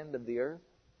sand of the earth,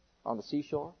 on the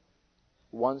seashore.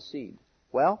 One seed.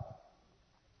 Well,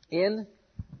 in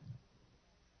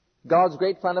God's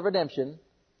great plan of redemption,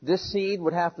 this seed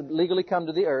would have to legally come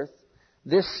to the earth.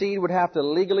 This seed would have to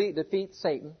legally defeat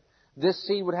Satan. This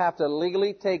seed would have to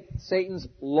legally take Satan's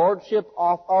lordship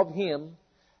off of him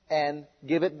and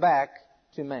give it back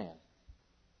to man.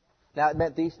 Now, it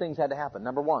meant these things had to happen.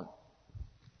 Number one,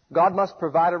 God must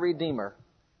provide a redeemer.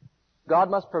 God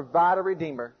must provide a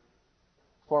redeemer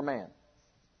for man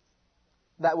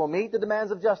that will meet the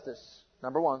demands of justice.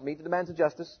 Number one, meet the demands of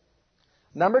justice.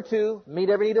 Number two, meet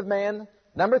every need of man.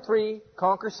 Number three,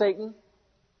 conquer Satan.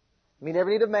 Meet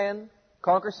every need of man,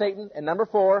 conquer Satan. And number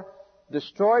four,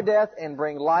 destroy death and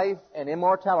bring life and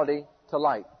immortality to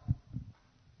light.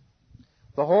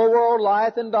 The whole world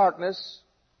lieth in darkness,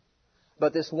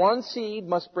 but this one seed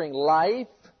must bring life.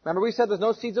 Remember we said there's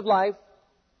no seeds of life.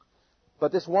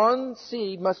 But this one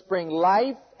seed must bring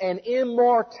life and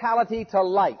immortality to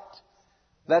light.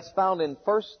 That's found in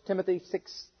 1 Timothy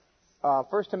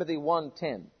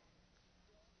 1:10.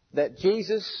 That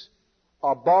Jesus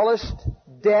abolished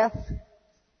death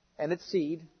and its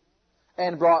seed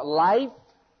and brought life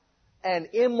and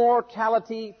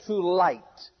immortality to light.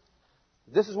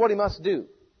 This is what He must do.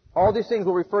 All these things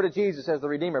will refer to Jesus as the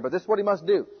Redeemer, but this is what He must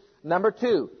do. Number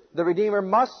two, the Redeemer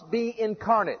must be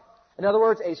incarnate. In other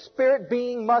words, a spirit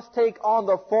being must take on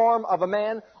the form of a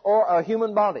man or a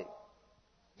human body.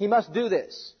 He must do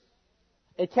this.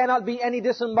 It cannot be any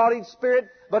disembodied spirit,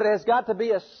 but it has got to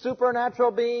be a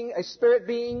supernatural being, a spirit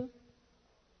being.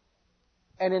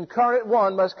 An incarnate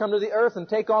one must come to the earth and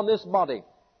take on this body.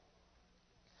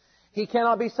 He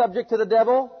cannot be subject to the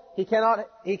devil. He cannot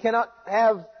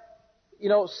have,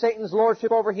 Satan's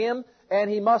lordship over him. And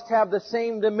he must have the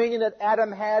same dominion that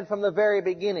Adam had from the very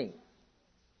beginning.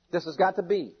 This has got to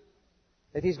be,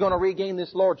 if he's going to regain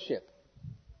this lordship.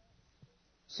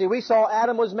 See, we saw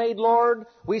Adam was made Lord.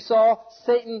 We saw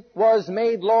Satan was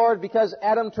made Lord because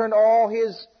Adam turned all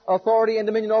his authority and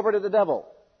dominion over to the devil.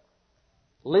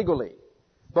 Legally.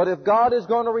 But if God is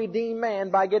going to redeem man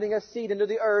by getting a seed into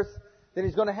the earth, then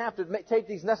He's going to have to take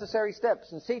these necessary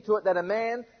steps and see to it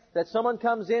that someone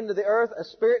comes into the earth, a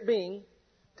spirit being,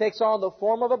 takes on the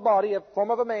form of a body, a form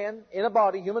of a man, in a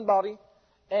body, human body,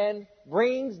 and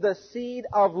brings the seed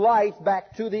of life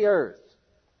back to the earth.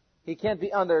 He can't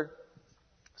be under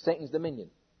Satan's dominion.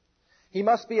 He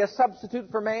must be a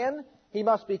substitute for man. He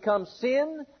must become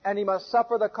sin, and he must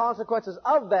suffer the consequences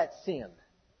of that sin.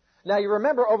 Now you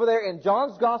remember over there in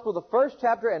John's Gospel, the 1st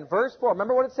chapter and verse 4,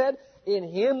 remember what it said? In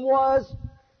Him was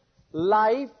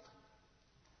life,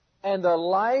 and the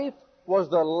life was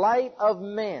the light of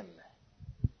men.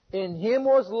 In Him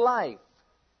was life.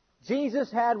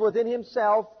 Jesus had within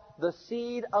Himself the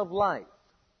seed of life.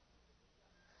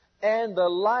 And the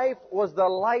life was the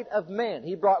light of men.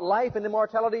 He brought life and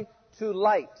immortality to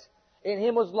light. In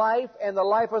Him was life, and the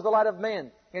life was the light of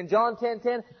men. In John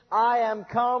 10:10, I am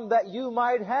come that you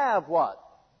might have what?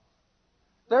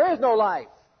 There is no life.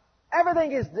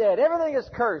 Everything is dead. Everything is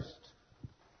cursed.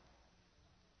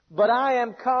 But I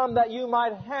am come that you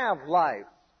might have life,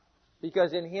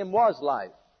 because in Him was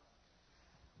life,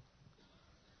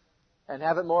 and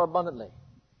have it more abundantly.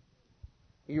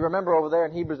 You remember over there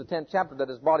in Hebrews the 10th chapter that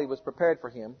His body was prepared for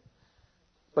Him.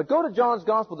 But go to John's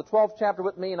Gospel, the 12th chapter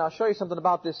with me, and I'll show you something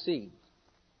about this seed.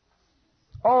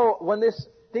 Oh, when these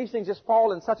things just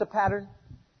fall in such a pattern,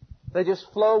 they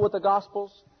just flow with the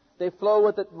Gospels. They flow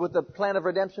with the plan of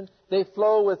redemption. They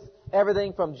flow with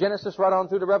everything from Genesis right on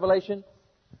through to Revelation.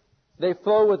 They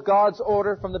flow with God's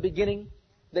order from the beginning.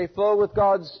 They flow with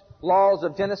God's laws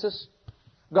of Genesis.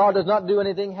 God does not do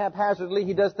anything haphazardly.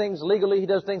 He does things legally. He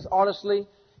does things honestly.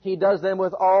 He does them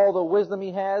with all the wisdom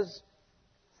He has.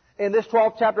 In this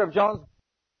 12th chapter of John,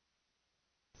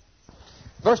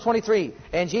 verse 23,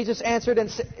 and Jesus answered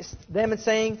them and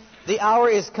saying, the hour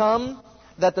is come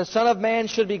that the Son of Man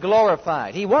should be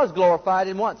glorified. He was glorified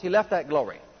in once. He left that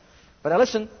glory. But now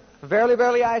listen, verily,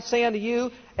 verily, I say unto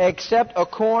you, except a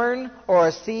corn or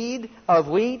a seed of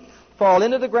wheat fall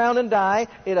into the ground and die,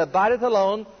 it abideth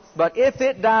alone. But if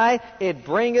it die, it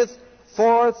bringeth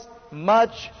forth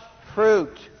much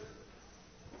fruit.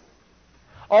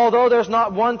 Although there's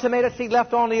not one tomato seed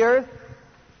left on the earth,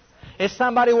 if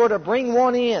somebody were to bring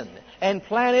one in and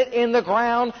plant it in the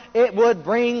ground, it would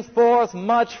bring forth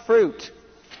much fruit.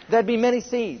 There'd be many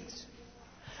seeds.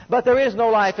 But there is no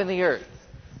life in the earth.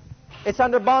 It's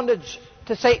under bondage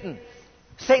to Satan.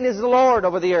 Satan is the Lord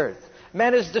over the earth.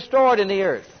 Man is destroyed in the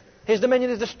earth. His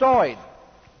dominion is destroyed.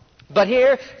 But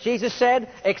here, Jesus said,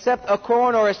 except a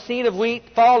corn or a seed of wheat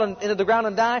fall into the ground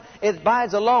and die, it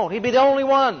abides alone. He'd be the only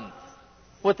one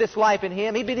with this life in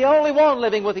Him. He'd be the only one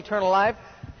living with eternal life.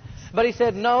 But He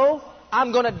said, no,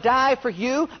 I'm going to die for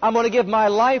you. I'm going to give my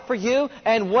life for you.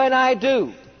 And when I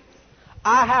do,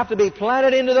 I have to be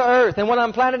planted into the earth. And when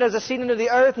I'm planted as a seed into the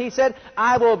earth, He said,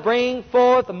 I will bring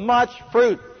forth much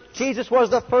fruit. Jesus was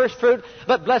the first fruit,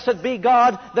 but blessed be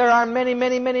God, there are many,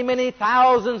 many, many, many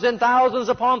thousands and thousands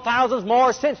upon thousands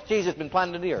more since Jesus has been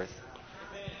planted in the earth.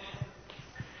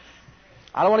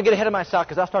 I don't want to get ahead of myself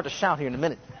because I'll start to shout here in a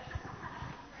minute.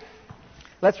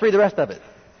 Let's read the rest of it.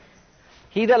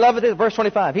 He that loveth his, verse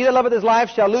 25, he that loveth his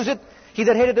life shall lose it. He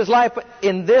that hateth his life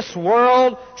in this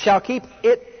world shall keep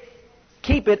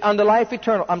it unto life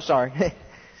eternal. I'm sorry.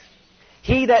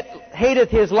 He that hateth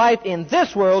his life in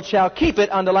this world shall keep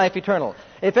it unto life eternal.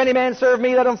 If any man serve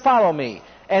me, let him follow me.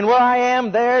 And where I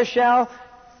am, there shall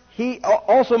he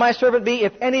also my servant be.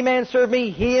 If any man serve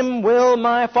me, him will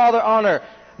my Father honor.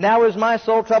 Now is my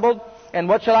soul troubled. And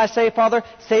what shall I say, Father?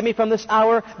 Save me from this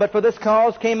hour. But for this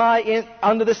cause came I in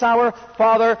unto this hour.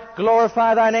 Father,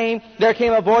 glorify Thy name. There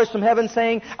came a voice from heaven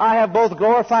saying, I have both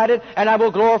glorified it, and I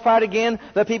will glorify it again.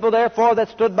 The people therefore that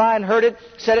stood by and heard it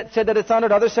said that it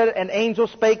thundered. Others said it, an angel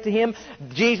spake to him.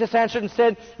 Jesus answered and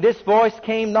said, This voice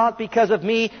came not because of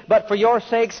me, but for your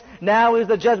sakes. Now is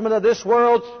the judgment of this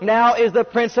world. Now is the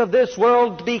prince of this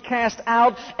world to be cast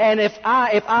out. And if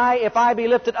I be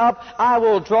lifted up, I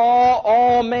will draw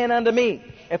all men unto me.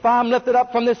 If I'm lifted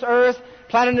up from this earth,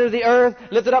 planted into the earth,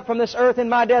 lifted up from this earth in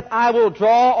my death, I will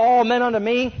draw all men unto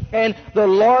me. And the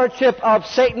lordship of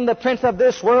Satan, the prince of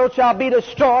this world, shall be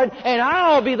destroyed, and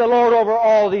I'll be the Lord over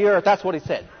all the earth. That's what he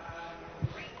said.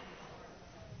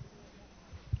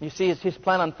 You see his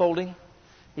plan unfolding?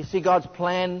 You see God's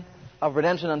plan of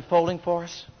redemption unfolding for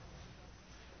us?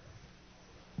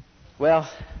 Well,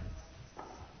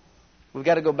 we've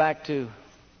got to go back to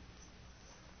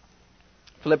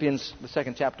Philippians, the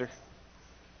 2nd chapter.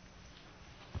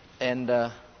 And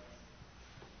I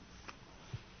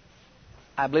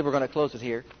believe we're going to close it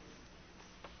here.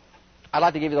 I'd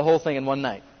like to give you the whole thing in one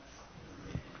night.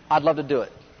 I'd love to do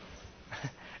it.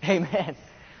 Amen.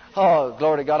 Oh,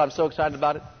 glory to God. I'm so excited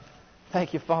about it.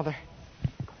 Thank you, Father.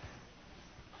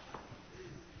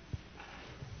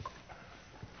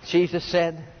 Jesus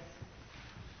said,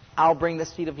 I'll bring the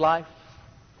seed of life.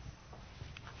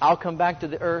 I'll come back to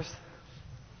the earth.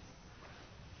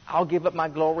 I'll give up my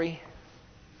glory.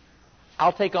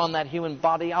 I'll take on that human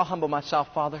body. I'll humble myself,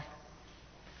 Father.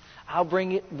 I'll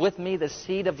bring it with me, the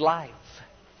seed of life.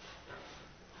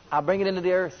 I'll bring it into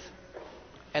the earth.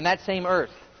 And that same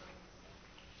earth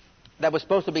that was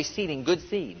supposed to be seeding good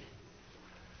seed,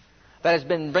 that has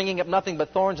been bringing up nothing but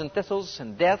thorns and thistles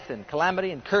and death and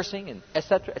calamity and cursing and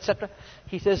etc., etc.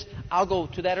 He says, I'll go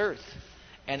to that earth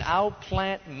and I'll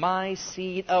plant my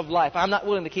seed of life. I'm not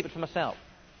willing to keep it for myself.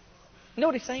 You know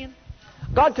what he's saying?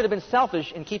 God could have been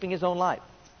selfish in keeping his own life.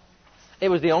 It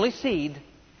was the only seed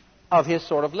of his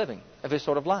sort of living, of his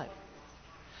sort of life.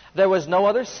 There was no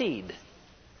other seed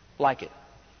like it.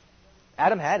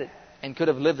 Adam had it and could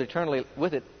have lived eternally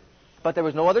with it, but there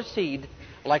was no other seed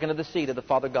like unto the seed of the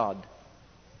Father God,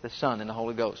 the Son, and the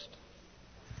Holy Ghost.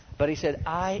 But he said,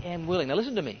 I am willing. Now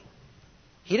listen to me.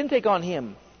 He didn't take on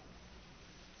him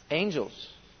angels,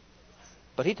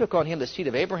 but he took on him the seed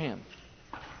of Abraham.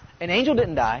 An angel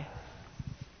didn't die.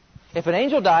 If an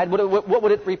angel died, what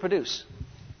would it reproduce?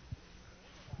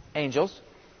 Angels.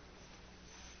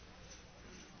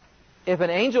 If an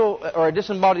angel or a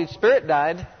disembodied spirit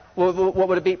died, what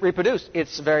would it reproduce?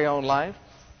 Its very own life.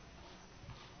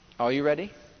 Are you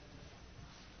ready?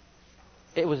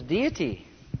 It was deity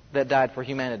that died for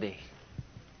humanity.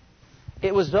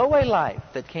 It was Zoe life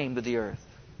that came to the earth.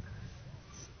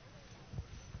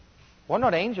 We're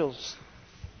not angels.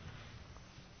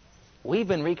 We've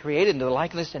been recreated into the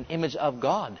likeness and image of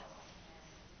God.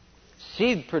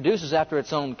 Seed produces after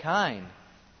its own kind.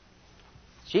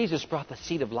 Jesus brought the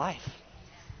seed of life.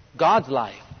 God's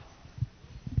life.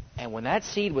 And when that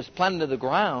seed was planted into the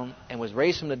ground and was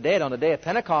raised from the dead on the day of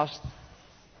Pentecost,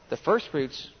 the first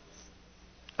fruits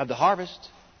of the harvest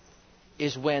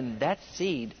is when that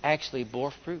seed actually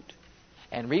bore fruit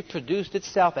and reproduced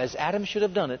itself as Adam should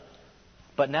have done it.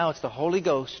 But now it's the Holy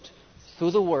Ghost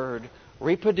through the Word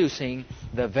reproducing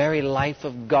the very life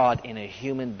of God in a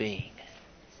human being.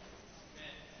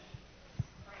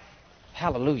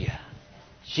 Hallelujah.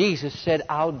 Jesus said,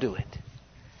 I'll do it.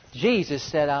 Jesus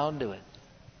said, I'll do it.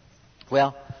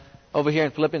 Well, over here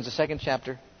in Philippians, the 2nd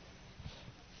chapter,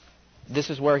 this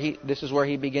is where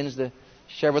he begins to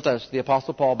share with us, the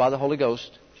Apostle Paul, by the Holy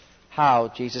Ghost,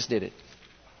 how Jesus did it.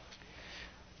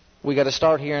 We got to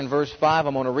start here in verse 5.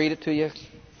 I'm going to read it to you.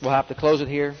 We'll have to close it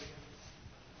here,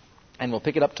 and we'll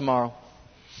pick it up tomorrow.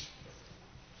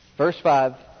 Verse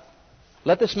 5,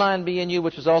 let this mind be in you,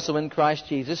 which was also in Christ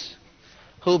Jesus,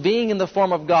 who being in the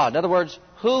form of God, in other words,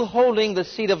 who holding the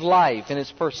seed of life in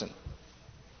his person,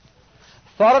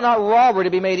 thought it not robbery to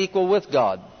be made equal with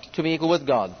God,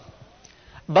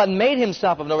 but made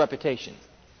himself of no reputation.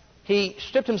 He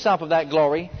stripped himself of that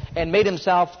glory and made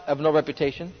himself of no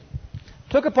reputation,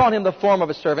 took upon him the form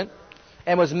of a servant,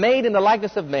 and was made in the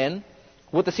likeness of men,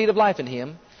 with the seed of life in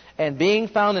him. And being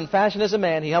found in fashion as a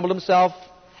man, he humbled himself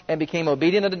and became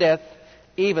obedient unto death,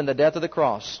 even the death of the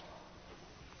cross.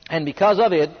 And because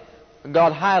of it,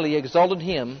 God highly exalted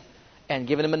him and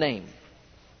given him a name.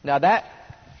 Now that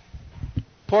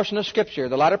portion of Scripture,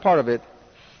 the latter part of it,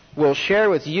 will share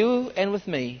with you and with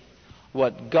me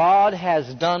what God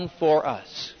has done for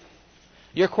us.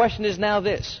 Your question is now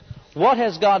this: what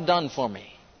has God done for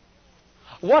me?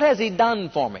 What has He done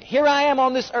for me? Here I am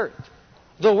on this earth.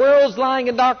 The world's lying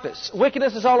in darkness.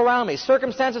 Wickedness is all around me.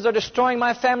 Circumstances are destroying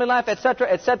my family life, etc.,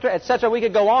 etc., etc. We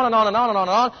could go on and on and on and on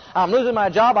and on. I'm losing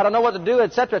my job. I don't know what to do,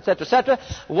 etc., etc., etc.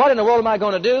 What in the world am I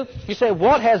going to do? You say,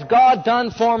 what has God done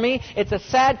for me? It's a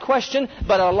sad question,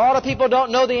 but a lot of people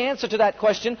don't know the answer to that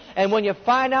question. And when you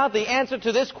find out the answer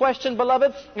to this question,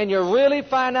 beloved, and you really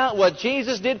find out what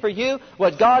Jesus did for you,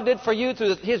 what God did for you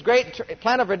through His great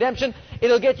plan of redemption,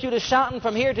 it'll get you to shouting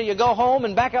from here till you go home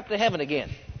and back up to heaven again.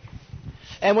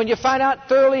 And when you find out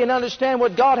thoroughly and understand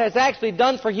what God has actually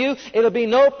done for you, it'll be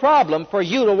no problem for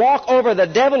you to walk over the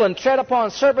devil and tread upon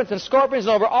serpents and scorpions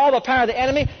and over all the power of the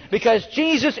enemy, because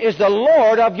Jesus is the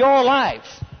Lord of your life.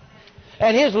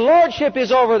 And His Lordship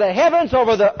is over the heavens,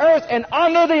 over the earth, and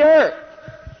under the earth.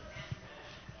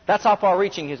 That's how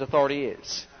far-reaching His authority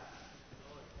is.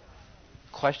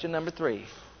 Question number 3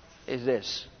 is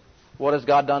this. What has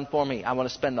God done for me? I want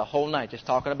to spend the whole night just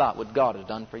talking about what God has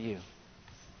done for you.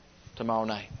 Tomorrow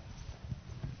night.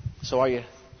 So are you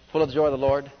full of the joy of the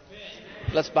Lord?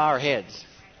 Let's bow our heads.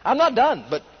 I'm not done,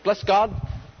 but bless God,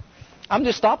 I'm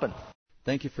just stopping.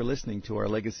 Thank you for listening to our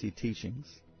legacy teachings.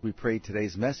 We pray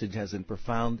today's message has a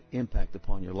profound impact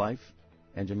upon your life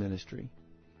and your ministry.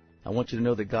 I want you to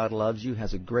know that God loves you,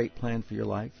 has a great plan for your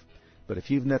life. But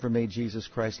if you've never made Jesus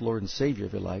Christ Lord and Savior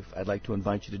of your life, I'd like to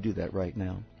invite you to do that right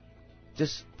now.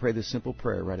 Just pray this simple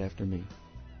prayer right after me.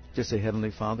 Just say,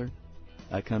 Heavenly Father,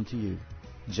 I come to you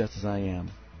just as I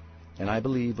am, and I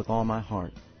believe with all my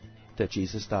heart that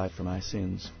Jesus died for my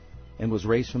sins and was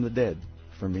raised from the dead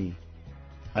for me.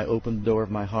 I open the door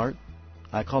of my heart.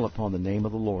 I call upon the name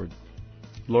of the Lord.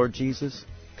 Lord Jesus,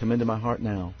 come into my heart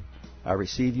now. I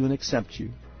receive you and accept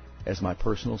you as my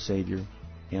personal Savior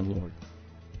and Lord.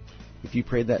 If you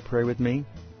prayed that prayer with me,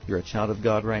 you're a child of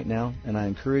God right now, and I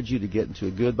encourage you to get into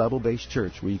a good Bible-based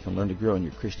church where you can learn to grow in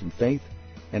your Christian faith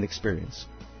and experience.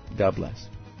 God bless.